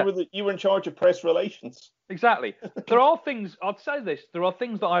press. You were in charge of press relations. Exactly. There are things, I'd say this, there are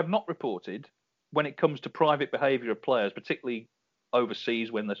things that I have not reported when it comes to private behaviour of players, particularly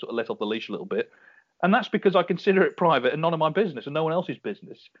overseas when they're sort of let off the leash a little bit. And that's because I consider it private and none of my business and no one else's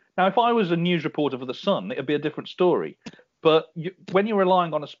business. Now, if I was a news reporter for The Sun, it'd be a different story. But when you're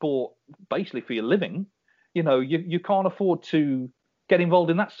relying on a sport basically for your living, you can't afford to get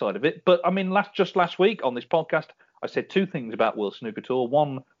involved in that side of it. But I mean, just last week on this podcast, I said two things about World Snooker Tour.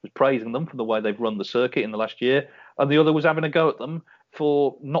 One was praising them for the way they've run the circuit in the last year, and the other was having a go at them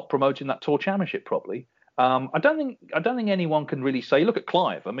for not promoting that Tour Championship properly. I don't think anyone can really say. Look at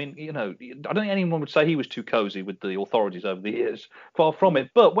Clive. I mean, I don't think anyone would say he was too cosy with the authorities over the years. Far from it.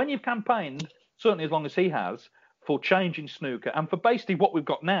 But when you've campaigned, certainly as long as he has, for changing snooker and for basically what we've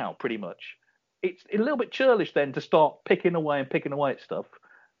got now, pretty much, it's a little bit churlish then to start picking away at stuff.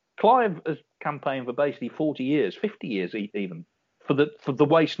 Clive has campaigned for basically 40 years, 50 years even, for the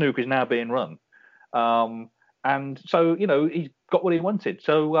way snooker is now being run. And so, he's got what he wanted.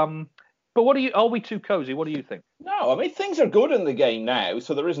 So, but are we too cozy? What do you think? No, I mean, things are good in the game now,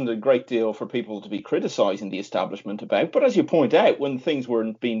 so there isn't a great deal for people to be criticising the establishment about. But as you point out, when things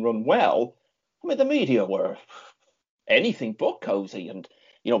weren't being run well, I mean, the media were anything but cozy, and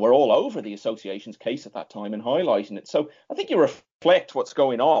we're all over the association's case at that time and highlighting it. So I think you reflect what's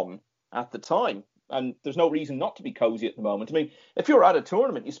going on at the time, and there's no reason not to be cozy at the moment. I mean, if you're at a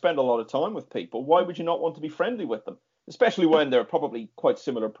tournament, you spend a lot of time with people. Why would you not want to be friendly with them? Especially when they're probably quite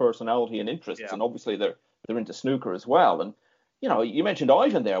similar personality and interests, and obviously they're into snooker as well. And you mentioned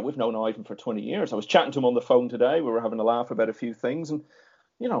Ivan there. We've known Ivan for 20 years. I was chatting to him on the phone today. We were having a laugh about a few things. And,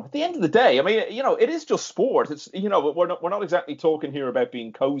 at the end of the day, I mean, it is just sport. It's, we're not exactly talking here about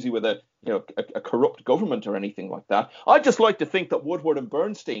being cozy with a corrupt government or anything like that. I'd just like to think that Woodward and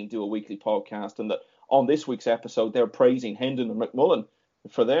Bernstein do a weekly podcast, and that on this week's episode, they're praising Hendon and McMullen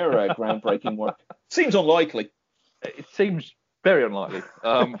for their groundbreaking work. Seems unlikely. It seems very unlikely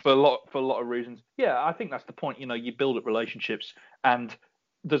for a lot of reasons. Yeah, I think that's the point. You build up relationships, and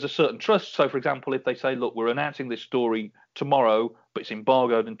there's a certain trust. So, for example, if they say, "Look, we're announcing this story tomorrow, but it's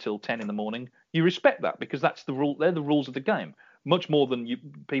embargoed until 10 in the morning," you respect that because that's the rule. They're the rules of the game, much more than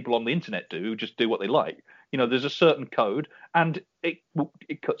people on the internet do who just do what they like. There's a certain code, and it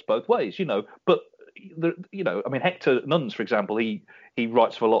cuts both ways. But I mean, Hector Nuns, for example, he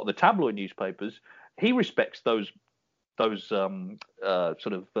writes for a lot of the tabloid newspapers. He respects those what's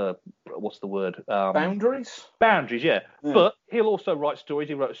the word? Boundaries? Boundaries, yeah. But he'll also write stories.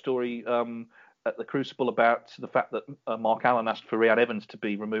 He wrote a story at the Crucible about the fact that Mark Allen asked for Rhiannon Evans to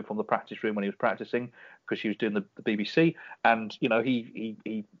be removed from the practice room when he was practicing because she was doing the BBC. And,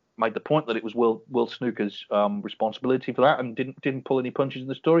 he made the point that it was World Snooker's responsibility for that and didn't pull any punches in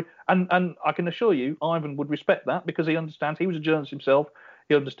the story. And I can assure you, Ivan would respect that because he understands. He was a journalist himself.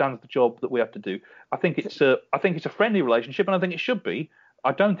 He understands the job that we have to do. I think it's a friendly relationship, and I think it should be.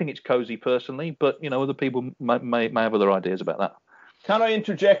 I don't think it's cozy personally, but other people may have other ideas about that. Can I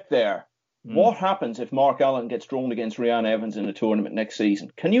interject there? What happens if Mark Allen gets drawn against Rhiannon Evans in a tournament next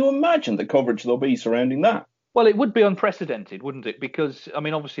season? Can you imagine the coverage there'll be surrounding that? Well, it would be unprecedented, wouldn't it? Because, I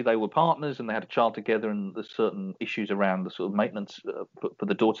mean, obviously they were partners and they had a child together, and there's certain issues around the sort of maintenance for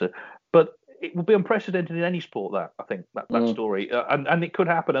the daughter. But it would be unprecedented in any sport, that story. And it could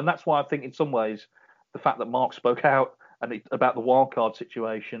happen. And that's why I think in some ways the fact that Mark spoke out about the wildcard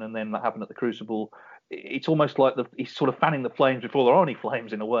situation and then that happened at the Crucible, it's almost like he's sort of fanning the flames before there are any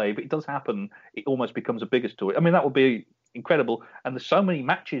flames in a way. But it does happen. It almost becomes a bigger story. I mean, that would be incredible. And there's so many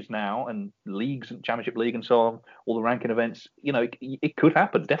matches now and leagues and Championship League and so on, all the ranking events, it could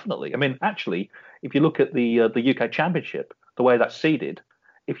happen, definitely. I mean, actually, if you look at the UK Championship, the way that's seeded,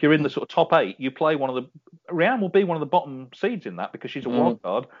 if you're in the sort of top 8, you play Rhiannon will be one of the bottom seeds in that because she's a wild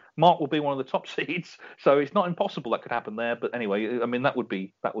card. Mark will be one of the top seeds. So it's not impossible that could happen there. But anyway, I mean, that would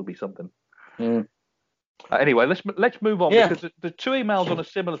be something. Anyway, let's move on because the two emails on a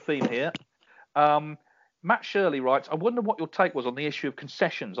similar theme here. Matt Shirley writes, I wonder what your take was on the issue of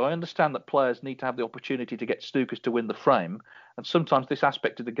concessions. I understand that players need to have the opportunity to get snookers to win the frame, and sometimes this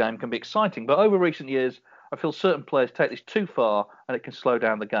aspect of the game can be exciting. But over recent years, I feel certain players take this too far and it can slow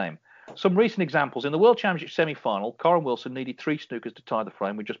down the game. Some recent examples. In the World Championship semi-final, Corin Wilson needed 3 snookers to tie the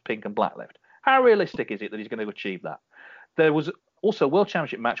frame with just pink and black left. How realistic is it that he's going to achieve that? There was also a World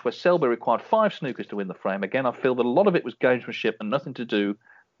Championship match where Selby required 5 snookers to win the frame. Again, I feel that a lot of it was gamesmanship and nothing to do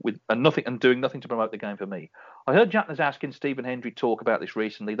with doing nothing to promote the game for me. I heard Jack Nazowski and Stephen Hendry talk about this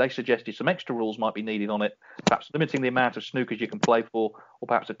recently. They suggested some extra rules might be needed on it, perhaps limiting the amount of snookers you can play for, or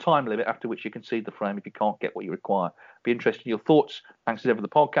perhaps a time limit after which you concede the frame if you can't get what you require. Be interested in your thoughts. Thanks as ever for the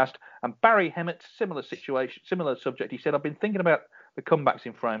podcast. And Barry Hemmett, similar subject. He said, I've been thinking about the comebacks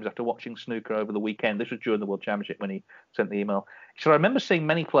in frames after watching snooker over the weekend. This was during the World Championship when he sent the email. He said, I remember seeing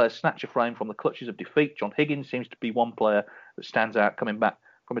many players snatch a frame from the clutches of defeat. John Higgins seems to be one player that stands out coming back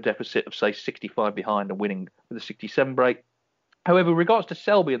from a deficit of, say, 65 behind and winning with a 67 break. However, with regards to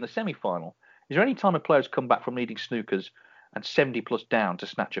Selby in the semi-final, is there any time a player has come back from needing snookers and 70 plus down to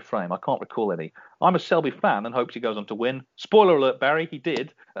snatch a frame? I can't recall any. I'm a Selby fan and hopes he goes on to win. Spoiler alert, Barry, he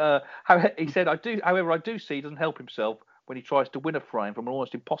did. He said, I do see he doesn't help himself when he tries to win a frame from an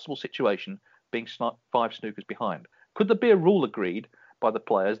almost impossible situation, being 5 snookers behind. Could there be a rule agreed by the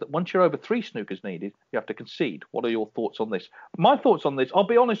players that once you're over 3 snookers needed, you have to concede? What are your thoughts on this? My thoughts on this, I'll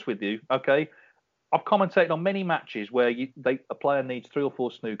be honest with you, okay? I've commentated on many matches where a player needs 3 or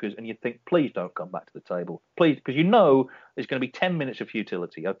 4 snookers and you think, please don't come back to the table. Please, because you know there's going to be 10 minutes of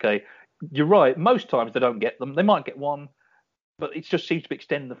futility, okay? You're right, most times they don't get them. They might get one, but it just seems to be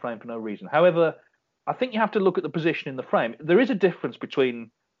extending the frame for no reason. However, I think you have to look at the position in the frame. There is a difference between,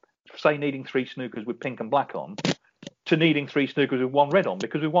 say, needing 3 snookers with pink and black on to needing 3 snookers with 1 red on,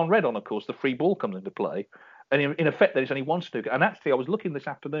 because with 1 red on, of course, the free ball comes into play. And in effect, there's only 1 snooker. And actually, I was looking this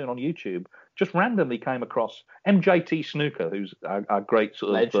afternoon on YouTube, just randomly came across MJT Snooker, who's our great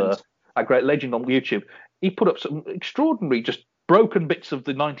sort of a great legend on YouTube. He put up some extraordinary, just broken bits of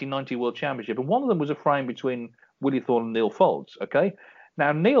the 1990 World Championship, and one of them was a frame between Willie Thorne and Neil Folds. Okay,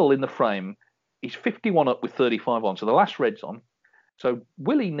 now Neil in the frame, he's 51 up with 35 on, so the last red's on. So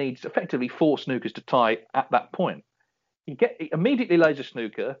Willie needs effectively 4 snookers to tie at that point. He immediately lays a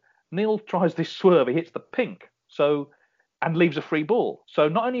snooker. Neil tries this swerve. He hits the pink. So and leaves a free ball. So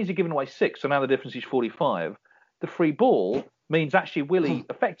not only is he giving away 6, so now the difference is 45, the free ball means actually Willie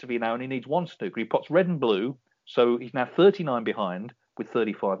effectively now only needs 1 snooker. He pots red and blue, so he's now 39 behind with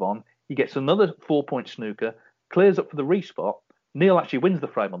 35 on. He gets another 4-point snooker, clears up for the respot. Neil actually wins the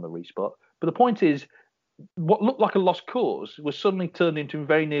frame on the respot. But the point is, what looked like a lost cause was suddenly turned into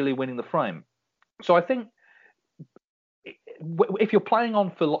very nearly winning the frame. So I think if you're playing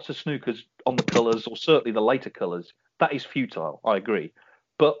on for lots of snookers on the colours, or certainly the later colours, that is futile. I agree.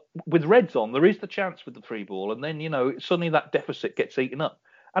 But with reds on, there is the chance with the free ball, and then, suddenly that deficit gets eaten up.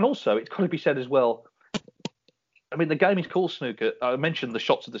 And also, it's got to be said as well, I mean, the game is called snooker. I mentioned the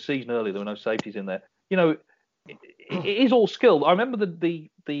shots of the season earlier. There were no safeties in there. It is all skill. I remember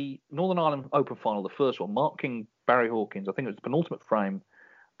the Northern Ireland Open final, the first one, Mark King, Barry Hawkins, I think it was the penultimate frame.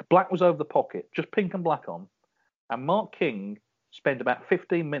 The black was over the pocket, just pink and black on. And Mark King spent about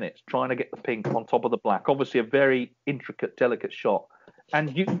 15 minutes trying to get the pink on top of the black. Obviously a very intricate, delicate shot.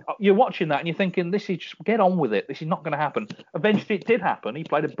 And you're watching that and you're thinking, this is just get on with it. This is not going to happen. Eventually it did happen. He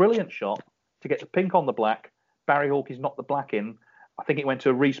played a brilliant shot to get the pink on the black. Barry Hawkins knocked the black in. I think it went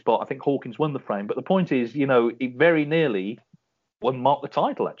to a respot. I think Hawkins won the frame. But the point is, he very nearly won Mark the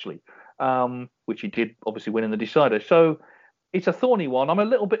title, actually, which he did obviously win in the decider. So it's a thorny one. I'm a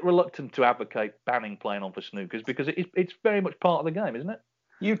little bit reluctant to advocate banning playing on for snookers because it's very much part of the game, isn't it?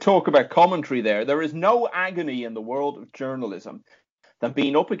 You talk about commentary there. There is no agony in the world of journalism than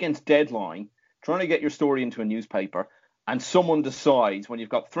being up against deadline, trying to get your story into a newspaper, and someone decides when you've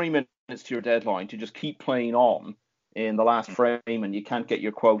got 3 minutes to your deadline to just keep playing on in the last frame and you can't get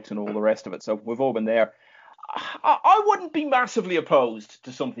your quotes and all the rest of it. So we've all been there. I wouldn't be massively opposed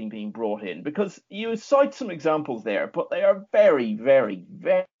to something being brought in because you cite some examples there, but they are very, very,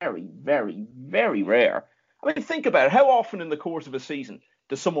 very, very, very rare. I mean, think about it. How often in the course of a season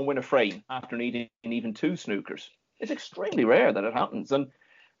does someone win a frame after needing even 2 snookers? It's extremely rare that it happens. And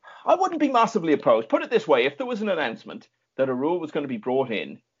I wouldn't be massively opposed. Put it this way. If there was an announcement that a rule was going to be brought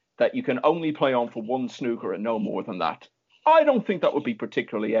in that you can only play on for 1 snooker and no more than that, I don't think that would be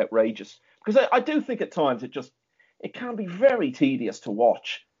particularly outrageous. Because I do think at times it can be very tedious to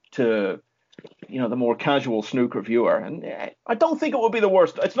watch to, the more casual snooker viewer. And I don't think it would be the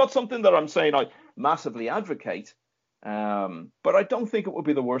worst. It's not something that I'm saying I massively advocate, but I don't think it would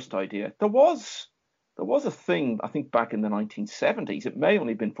be the worst idea. There was a thing, I think back in the 1970s, it may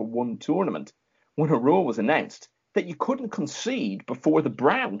only have been for 1 tournament, when a rule was announced that you couldn't concede before the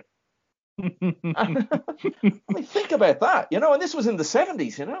brown. I mean, think about that, and this was in the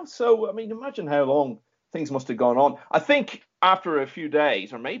 70s, so, I mean, imagine how long things must have gone on. I think after a few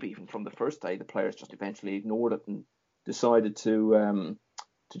days, or maybe even from the first day, the players just eventually ignored it and decided to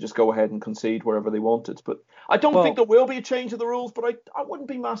just go ahead and concede wherever they wanted. But I don't think there will be a change of the rules, but I wouldn't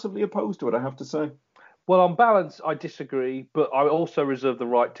be massively opposed to it, I have to say. Well, on balance, I disagree, but I also reserve the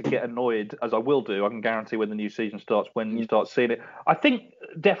right to get annoyed, as I will do. I can guarantee when the new season starts, when you start seeing it. I think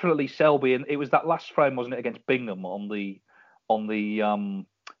definitely Selby, and it was that last frame, wasn't it, against Bingham on the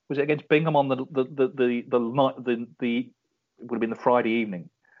was it against Bingham on the night it would have been the Friday evening.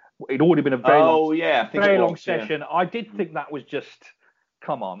 It'd already been a very long session. I did think that was just.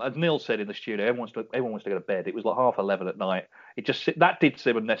 Come on, as Neil said in the studio, everyone wants to go to bed. It was like 11:30 at night. That did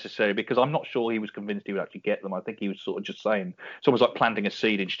seem unnecessary because I'm not sure he was convinced he would actually get them. I think he was sort of just saying, it's almost like planting a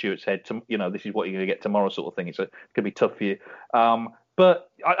seed in Stuart's head. This is what you're going to get tomorrow, sort of thing. It's going to be tough for you.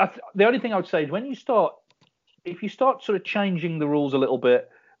 But the only thing I would say is if you start sort of changing the rules a little bit,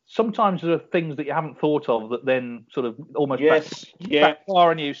 sometimes there are things that you haven't thought of that then sort of almost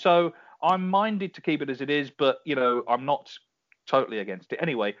backfire on you. So I'm minded to keep it as it is, but I'm not totally against it.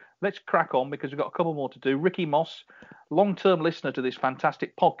 Anyway, let's crack on because we've got a couple more to do. Ricky Moss, long-term listener to this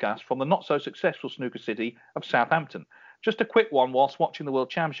fantastic podcast from the not-so-successful snooker city of Southampton. Just a quick one whilst watching the World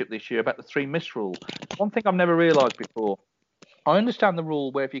Championship this year about the 3 miss rule. One thing I've never realised before. I understand the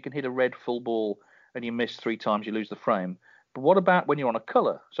rule where if you can hit a red full ball and you miss 3 times, you lose the frame. But what about when you're on a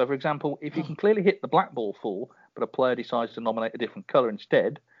colour? So, for example, if you can clearly hit the black ball full, but a player decides to nominate a different colour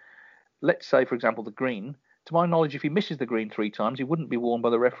instead, let's say, for example, the green. To my knowledge, if he misses the green 3 times, he wouldn't be warned by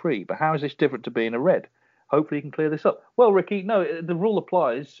the referee. But how is this different to being a red? Hopefully he can clear this up. Well, Ricky, no, the rule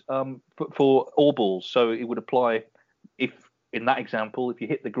applies for all balls. So it would apply if, in that example, if you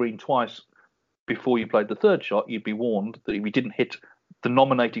hit the green twice before you played the 3rd shot, you'd be warned that if you didn't hit the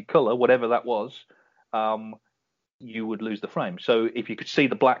nominated colour, whatever that was, you would lose the frame. So if you could see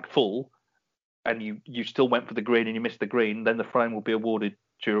the black full and you still went for the green and you missed the green, then the frame will be awarded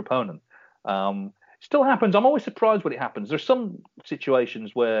to your opponent. Still happens. I'm always surprised when it happens. There's some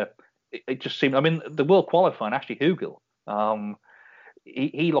situations where it just seemed. I mean, the world qualifying, Ashley Hugel,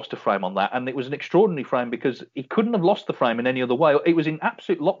 he lost a frame on that, and it was an extraordinary frame because he couldn't have lost the frame in any other way. It was in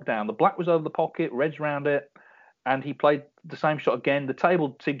absolute lockdown. The black was over the pocket, red's round it, and he played the same shot again. The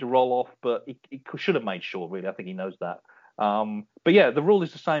table seemed to roll off, but he should have made sure. Really, I think he knows that. But yeah, the rule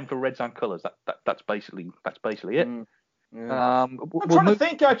is the same for reds and colours. That's basically it. Yeah. I'm trying to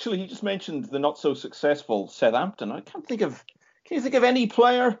think. Actually, he just mentioned the not so successful Southampton. I can't think of. Can you think of any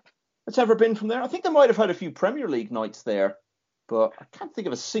player that's ever been from there? I think they might have had a few Premier League nights there, but I can't think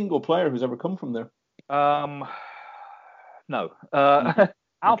of a single player who's ever come from there. No.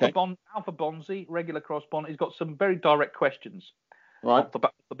 Alpha Bonzi, regular correspondent. He's got some very direct questions. Right. Off the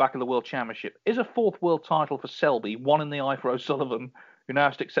back of the World Championship. Is a fourth world title for Selby one in the eye for O'Sullivan, who now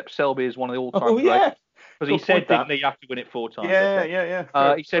has to accept Selby as one of the all-time greats? Yeah. Because he said, didn't he, you have to win it 4 times?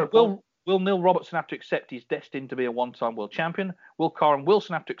 Yeah. He said, will Neil Robertson have to accept he's destined to be a one-time world champion? Will Kyron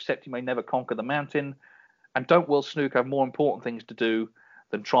Wilson have to accept he may never conquer the mountain? And don't Will Snooker have more important things to do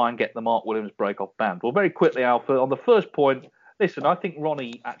than try and get the Mark Williams break-off banned? Well, very quickly, Alpha, on the first point, listen, I think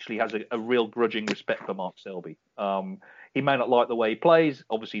Ronnie actually has a real grudging respect for Mark Selby. He may not like the way he plays.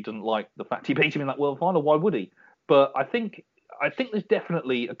 Obviously, he doesn't like the fact he beat him in that world final. Why would he? But I think there's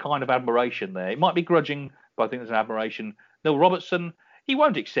definitely a kind of admiration there. It might be grudging, but I think there's an admiration. Neil Robertson, he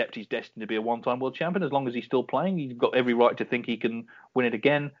won't accept he's destined to be a one-time world champion as long as he's still playing. He's got every right to think he can win it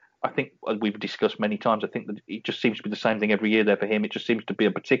again. I think, as we've discussed many times, I think that it just seems to be the same thing every year there for him. It just seems to be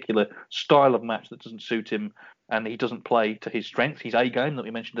a particular style of match that doesn't suit him, and he doesn't play to his strengths, his A game that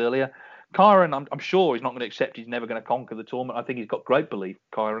we mentioned earlier. Kyron, I'm sure he's not going to accept he's never going to conquer the tournament. I think he's got great belief,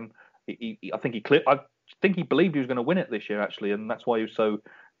 Kyron. I think he believed he was going to win it this year, actually, and that's why he was so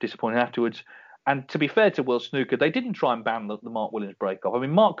disappointed afterwards. And to be fair to Will Snooker, they didn't try and ban the Mark Williams break-off. I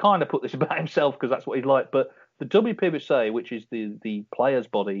mean, Mark kind of put this about himself because that's what he's like, but the WPBSA, which is the players'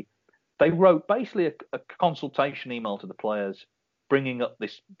 body, they wrote basically a consultation email to the players bringing up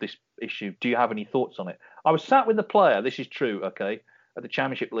this issue. Do you have any thoughts on it? I was sat with the player, this is true, okay, at the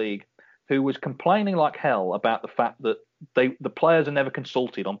Championship League, who was complaining like hell about the fact that the players are never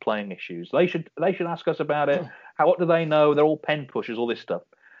consulted on playing issues. They should ask us about it. What do they know? They're all pen pushers, all this stuff.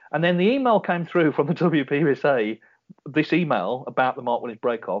 And then the email came through from the WPBSA, this email about the Mark Williams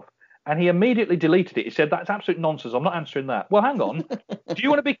break-off, and he immediately deleted it. He said, that's absolute nonsense. I'm not answering that. Well, hang on. Do you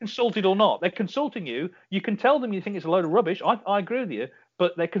want to be consulted or not? They're consulting you. You can tell them you think it's a load of rubbish. I agree with you,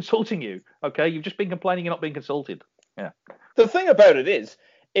 but they're consulting you. Okay? You've just been complaining you're not being consulted. Yeah. The thing about it is,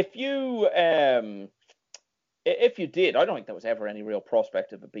 if you did, I don't think there was ever any real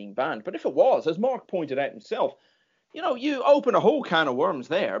prospect of it being banned. But if it was, as Mark pointed out himself, you open a whole can of worms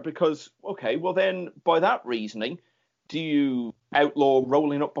there because, okay, well then by that reasoning, do you outlaw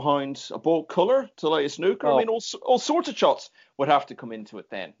rolling up behind a ball colour to lay a snooker? I mean, all sorts of shots would have to come into it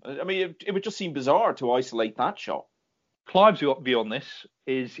then. I mean, it would just seem bizarre to isolate that shot. Clive's view on this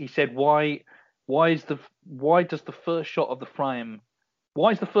is, he said, why is the first shot of the frame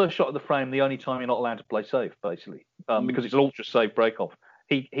the only time you're not allowed to play safe, basically? Because it's an ultra safe break-off.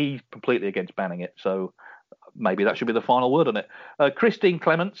 He's completely against banning it, so maybe that should be the final word on it. Christine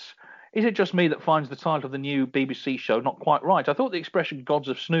Clements, is it just me that finds the title of the new BBC show not quite right? I thought the expression "gods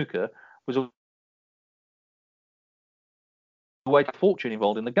of snooker" was a way to fortune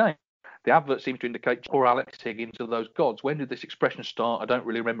involved in the game. The advert seems to indicate poor Alex Higgins are those gods. When did this expression start? I don't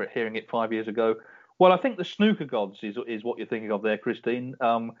really remember hearing it 5 years ago. Well, I think the snooker gods is what you're thinking of there, Christine,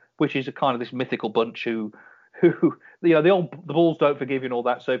 which is a kind of this mythical bunch who the balls don't forgive you and all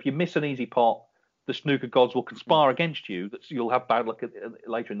that. So if you miss an easy pot, the snooker gods will conspire against you. That you'll have bad luck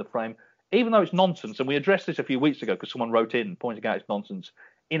later in the frame, even though it's nonsense. And we addressed this a few weeks ago because someone wrote in pointing out it's nonsense.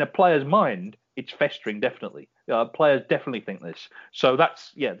 In a player's mind, it's festering, definitely. Players definitely think this. So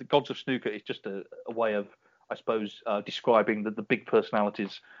that's, the gods of snooker is just a way of, I suppose, describing the big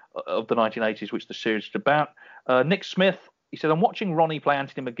personalities of the 1980s, which the series is about. Nick Smith, he said, I'm watching Ronnie play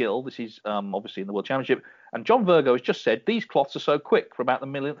Anthony McGill. This is obviously in the World Championship. And John Virgo has just said, these cloths are so quick for about the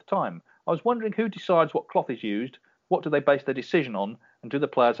millionth time. I was wondering who decides what cloth is used, what do they base their decision on, and do the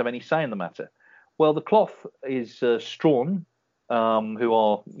players have any say in the matter? Well, the cloth is Strawn, who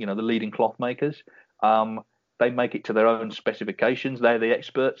are, the leading cloth makers. They make it to their own specifications. They're the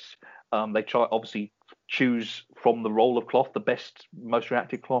experts. They try, obviously, choose from the roll of cloth the best, most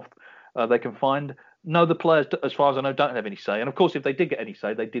reactive cloth they can find. No, the players, as far as I know, don't have any say. And of course, if they did get any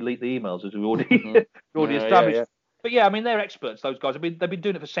say, they'd delete the emails, as we already established. Yeah. But yeah, I mean, they're experts, those guys. I mean, they've been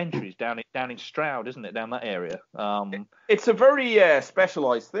doing it for centuries down in Stroud, isn't it? Down that area. It's a very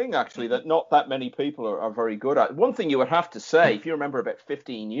specialised thing, actually, that not that many people are very good at. One thing you would have to say, if you remember about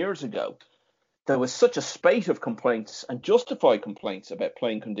 15 years ago, there was such a spate of complaints and justified complaints about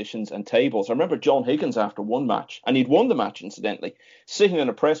playing conditions and tables. I remember John Higgins after one match, and he'd won the match incidentally, sitting in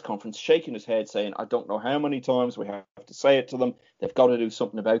a press conference, shaking his head saying, I don't know how many times we have to say it to them. They've got to do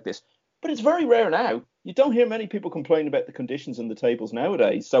something about this. But it's very rare now. You don't hear many people complain about the conditions and the tables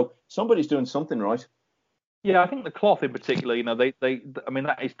nowadays. So somebody's doing something right. Yeah, I think the cloth in particular, I mean,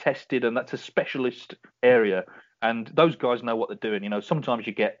 that is tested and that's a specialist area. And those guys know what they're doing. Sometimes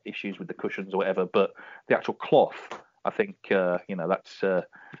you get issues with the cushions or whatever, but the actual cloth, I think, that's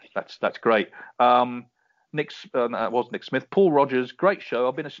great. That was Nick Smith. Paul Rogers, great show.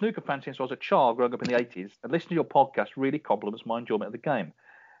 I've been a snooker fan since I was a child growing up in the 80s, and listening to your podcast really compliments my enjoyment of the game.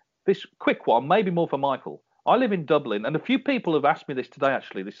 This quick one, maybe more for Michael. I live in Dublin, and a few people have asked me this today,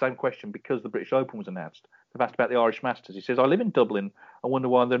 actually, the same question, because the British Open was announced. They've asked about the Irish Masters. He says, I live in Dublin. I wonder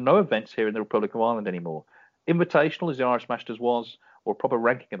why there are no events here in the Republic of Ireland anymore. Invitational, as the Irish Masters was, or a proper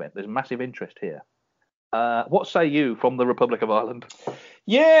ranking event. There's massive interest here. What say you from the Republic of Ireland?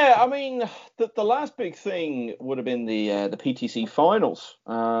 Yeah, I mean, the last big thing would have been the PTC finals,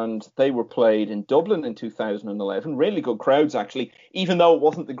 and they were played in Dublin in 2011. Really good crowds, actually, even though it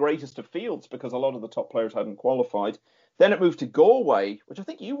wasn't the greatest of fields because a lot of the top players hadn't qualified. Then it moved to Galway, which I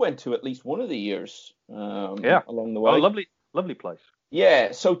think you went to at least one of the years along the way. Oh, lovely place.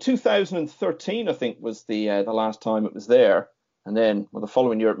 Yeah, so 2013, I think, was the last time it was there. And then, the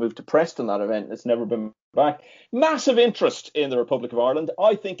following year, it moved to Preston, that event. It's never been back. Massive interest in the Republic of Ireland.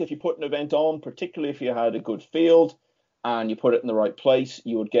 I think if you put an event on, particularly if you had a good field and you put it in the right place,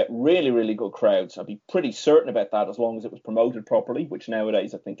 you would get really, really good crowds. I'd be pretty certain about that as long as it was promoted properly, which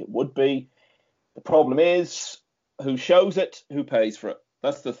nowadays I think it would be. The problem is, who shows it, who pays for it?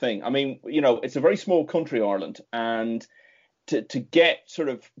 That's the thing. I mean, it's a very small country, Ireland, and to get sort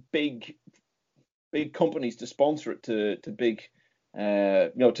of big companies to sponsor it to big,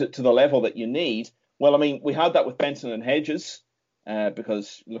 to the level that you need. Well, I mean, we had that with Benson and Hedges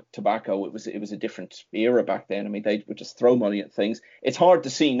because look, tobacco, it was a different era back then. I mean, they would just throw money at things. It's hard to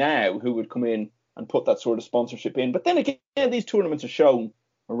see now who would come in and put that sort of sponsorship in. But then again, these tournaments are shown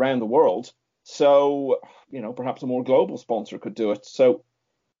around the world. So, perhaps a more global sponsor could do it. So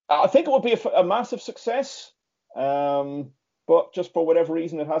I think it would be a massive success. But just for whatever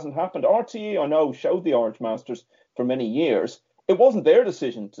reason, it hasn't happened. RTE, I know, showed the Irish Masters for many years. It wasn't their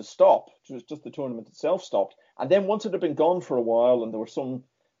decision to stop. It was just the tournament itself stopped. And then once it had been gone for a while and there were some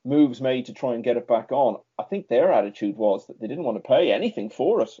moves made to try and get it back on, I think their attitude was that they didn't want to pay anything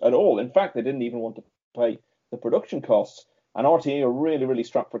for it at all. In fact, they didn't even want to pay the production costs. And RTE are really, really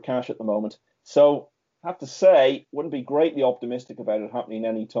strapped for cash at the moment. So I have to say, wouldn't be greatly optimistic about it happening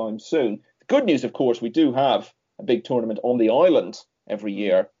anytime soon. The good news, of course, we do have a big tournament on the island every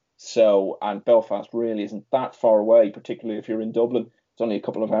year. So, and Belfast really isn't that far away, particularly if you're in Dublin. It's only a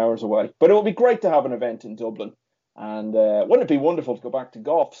couple of hours away. But it would be great to have an event in Dublin. And wouldn't it be wonderful to go back to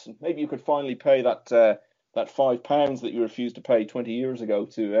Goffs? And maybe you could finally pay that £5 that you refused to pay 20 years ago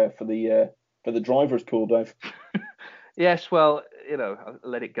for the drivers' pool, Dave. Yes, well,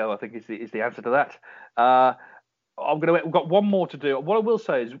 let it go, I think is the answer to that. We've got one more to do. What I will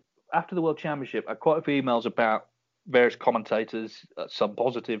say is, after the World Championship, I had quite a few emails about various commentators, some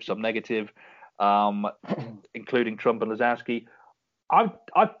positive, some negative, including Trump and Lazowski. I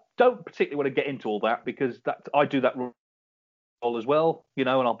don't particularly want to get into all that because I do that role as well, and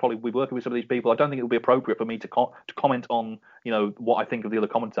I'll probably be working with some of these people. I don't think it would be appropriate for me to comment on, what I think of the other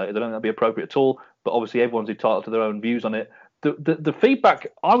commentators. I don't think that'd be appropriate at all. But obviously, everyone's entitled to their own views on it. The feedback,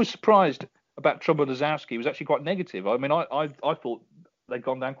 I was surprised about Trump and Lazowski. It was actually quite negative. I mean, I thought they'd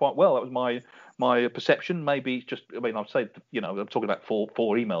gone down quite well. That was my perception. Maybe it's just, I'd say, I'm talking about four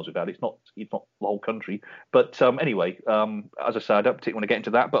emails about it. It's not the whole country. But anyway, as I say, I don't particularly want to get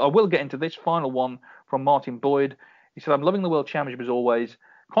into that. But I will get into this final one from Martin Boyd. He said, I'm loving the World Championship as always.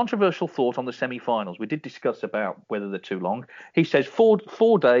 Controversial thought on the semi-finals. We did discuss about whether they're too long. He says 4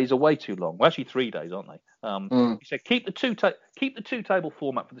 days are way too long. Well, actually 3 days, aren't they? He said keep the two table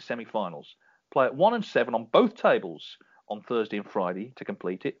format for the semi-finals. Play at 1 and 7 on both tables on Thursday and Friday to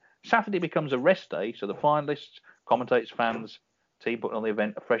complete it. Saturday becomes a rest day, so the finalists, commentators, fans, team putting on the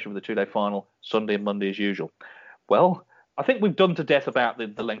event are fresh for the 2-day final, Sunday and Monday as usual. Well, I think we've done to death about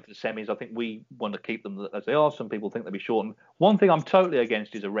the length of the semis. I think we want to keep them as they are. Some people think they'll be shortened. One thing I'm totally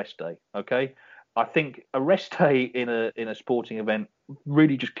against is a rest day, okay? I think a rest day in a sporting event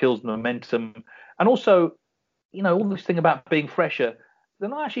really just kills the momentum. And also, all this thing about being fresher, they're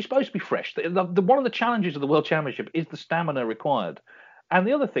not actually supposed to be fresh. One of the challenges of the World Championship is the stamina required. And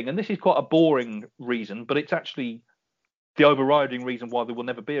the other thing, and this is quite a boring reason, but it's actually the overriding reason why there will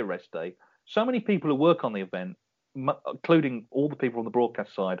never be a rest day. So many people who work on the event including all the people on the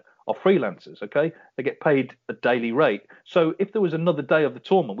broadcast side, are freelancers, okay? They get paid a daily rate. So if there was another day of the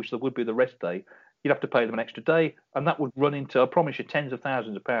tournament, which there would be the rest day, you'd have to pay them an extra day, and that would run into, I promise you, tens of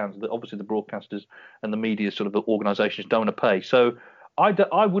thousands of pounds that obviously the broadcasters and the media sort of organisations don't want to pay. So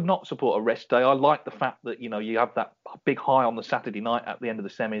I would not support a rest day. I like the fact that, you have that big high on the Saturday night at the end of the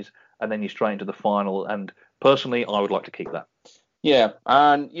semis, and then you're straight into the final. And personally, I would like to keep that. Yeah,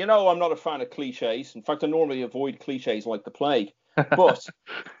 and I'm not a fan of cliches. In fact, I normally avoid cliches like the plague. But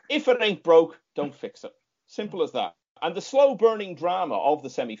if it ain't broke, don't fix it. Simple as that. And the slow-burning drama of the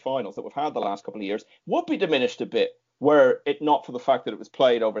semi-finals that we've had the last couple of years would be diminished a bit were it not for the fact that it was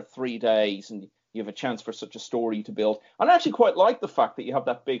played over 3 days and you have a chance for such a story to build. And I actually quite like the fact that you have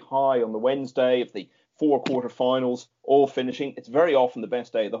that big high on the Wednesday of the 4 quarterfinals all finishing. It's very often the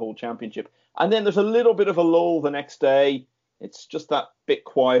best day of the whole championship. And then there's a little bit of a lull the next day. It's just that bit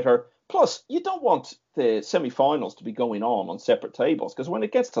quieter. Plus, you don't want the semi-finals to be going on separate tables, because when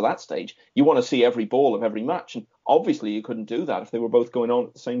it gets to that stage, you want to see every ball of every match. And obviously, you couldn't do that if they were both going on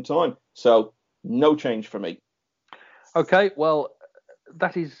at the same time. So, no change for me. Okay, well,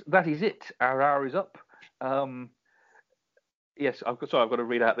 that is it. Our hour is up. Yes, I've got to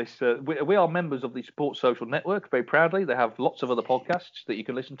read out this. We are members of the Sports Social Network, very proudly. They have lots of other podcasts that you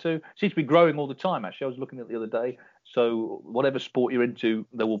can listen to. It seems to be growing all the time, actually. I was looking at it the other day. So whatever sport you're into,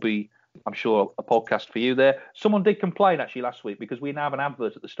 there will be, I'm sure, a podcast for you there. Someone did complain, actually, last week, because we now have an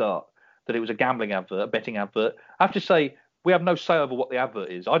advert at the start, that it was a gambling advert, a betting advert. I have to say, we have no say over what the advert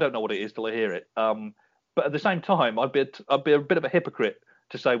is. I don't know what it is till I hear it. But at the same time, I'd be a bit of a hypocrite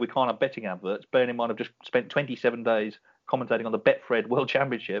to say we can't have betting adverts, bearing in mind I've just spent 27 days commentating on the Betfred World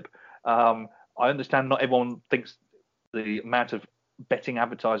Championship. I understand not everyone thinks the amount of betting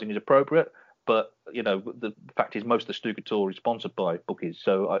advertising is appropriate, but the fact is most of the snooker tour is sponsored by bookies.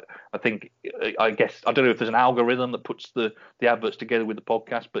 So I guess I don't know if there's an algorithm that puts the adverts together with the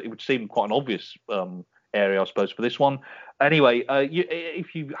podcast, but it would seem quite an obvious area, I suppose, for this one. Anyway,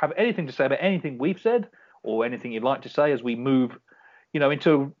 if you have anything to say about anything we've said or anything you'd like to say as we move,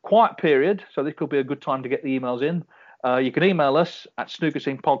 into a quiet period, so this could be a good time to get the emails in. You can email us at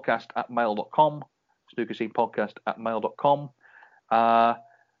snookerscenepodcast@mail.com, snookerscenepodcast@mail.com.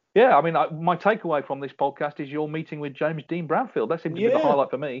 Yeah, I mean, my takeaway from this podcast is your meeting with James Dean Bradfield. That seemed to be the highlight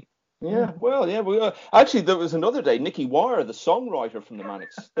for me. Yeah, well, yeah. Actually, there was another day, Nicky Wire, the songwriter from the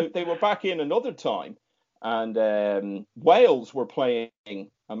Manics, they were back in another time, and Wales were playing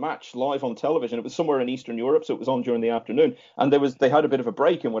a match live on television. It was somewhere in Eastern Europe, so it was on during the afternoon, and they had a bit of a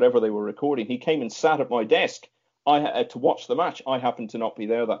break in whatever they were recording. He came and sat at my desk to watch the match. I happened to not be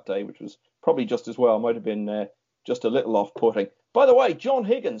there that day, which was probably just as well. Might have been just a little off-putting. By the way, John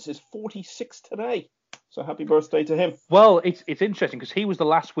Higgins is 46 today, so happy birthday to him. Well, it's interesting because he was the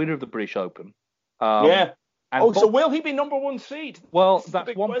last winner of the British Open. Yeah. So will he be number 1 seed? Well,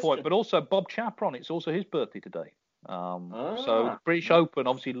 that's one point, but also Bob Chaperon, it's also his birthday today. So the British Open,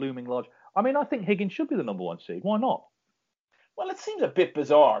 obviously looming large. I mean, I think Higgins should be the number 1 seed. Why not? Well, it seems a bit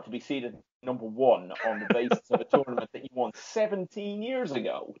bizarre to be seeded number 1 on the basis of a tournament that you won 17 years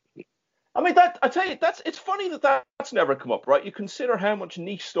ago. I mean, I tell you, it's funny that's never come up, right? You consider how much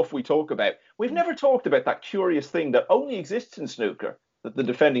niche stuff we talk about. We've never talked about that curious thing that only exists in snooker, that the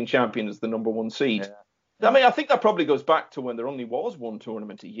defending champion is the number 1 seed. Yeah. I mean, I think that probably goes back to when there only was one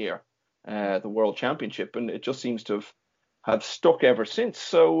tournament a year, the World Championship, and it just seems to have stuck ever since.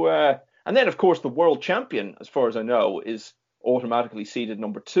 So, and then, of course, the World Champion, as far as I know, is automatically seeded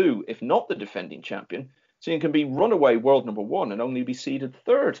number 2, if not the defending champion. So you can be runaway world number 1 and only be seeded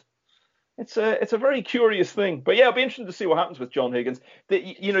 3rd. It's a very curious thing. But yeah, it'll be interesting to see what happens with John Higgins.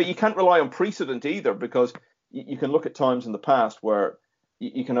 You can't rely on precedent either, because you can look at times in the past where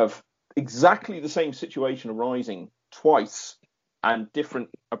you can have exactly the same situation arising twice and different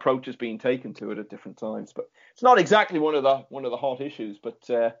approaches being taken to it at different times. But it's not exactly one of the hot issues, but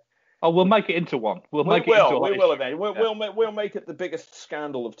we'll make it into one. We'll make it the biggest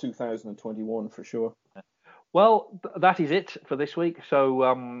scandal of 2021 for sure. Well, that is it for this week.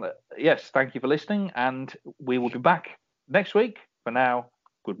 So, yes, thank you for listening, and we will be back next week. For now,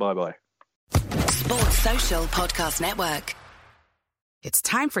 goodbye-bye. Sports Social Podcast Network. It's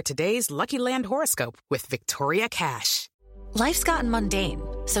time for today's Lucky Land horoscope with Victoria Cash. Life's gotten mundane,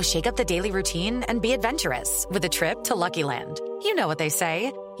 so shake up the daily routine and be adventurous with a trip to Lucky Land. You know what they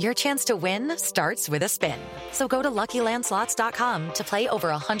say. Your chance to win starts with a spin. So go to LuckyLandSlots.com to play over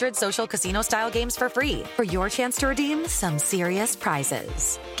 100 social casino-style games for free for your chance to redeem some serious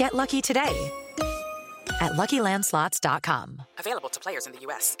prizes. Get lucky today at LuckyLandSlots.com. Available to players in the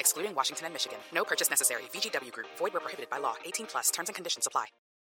U.S., excluding Washington and Michigan. No purchase necessary. VGW Group. Void where prohibited by law. 18+. Terms and conditions apply.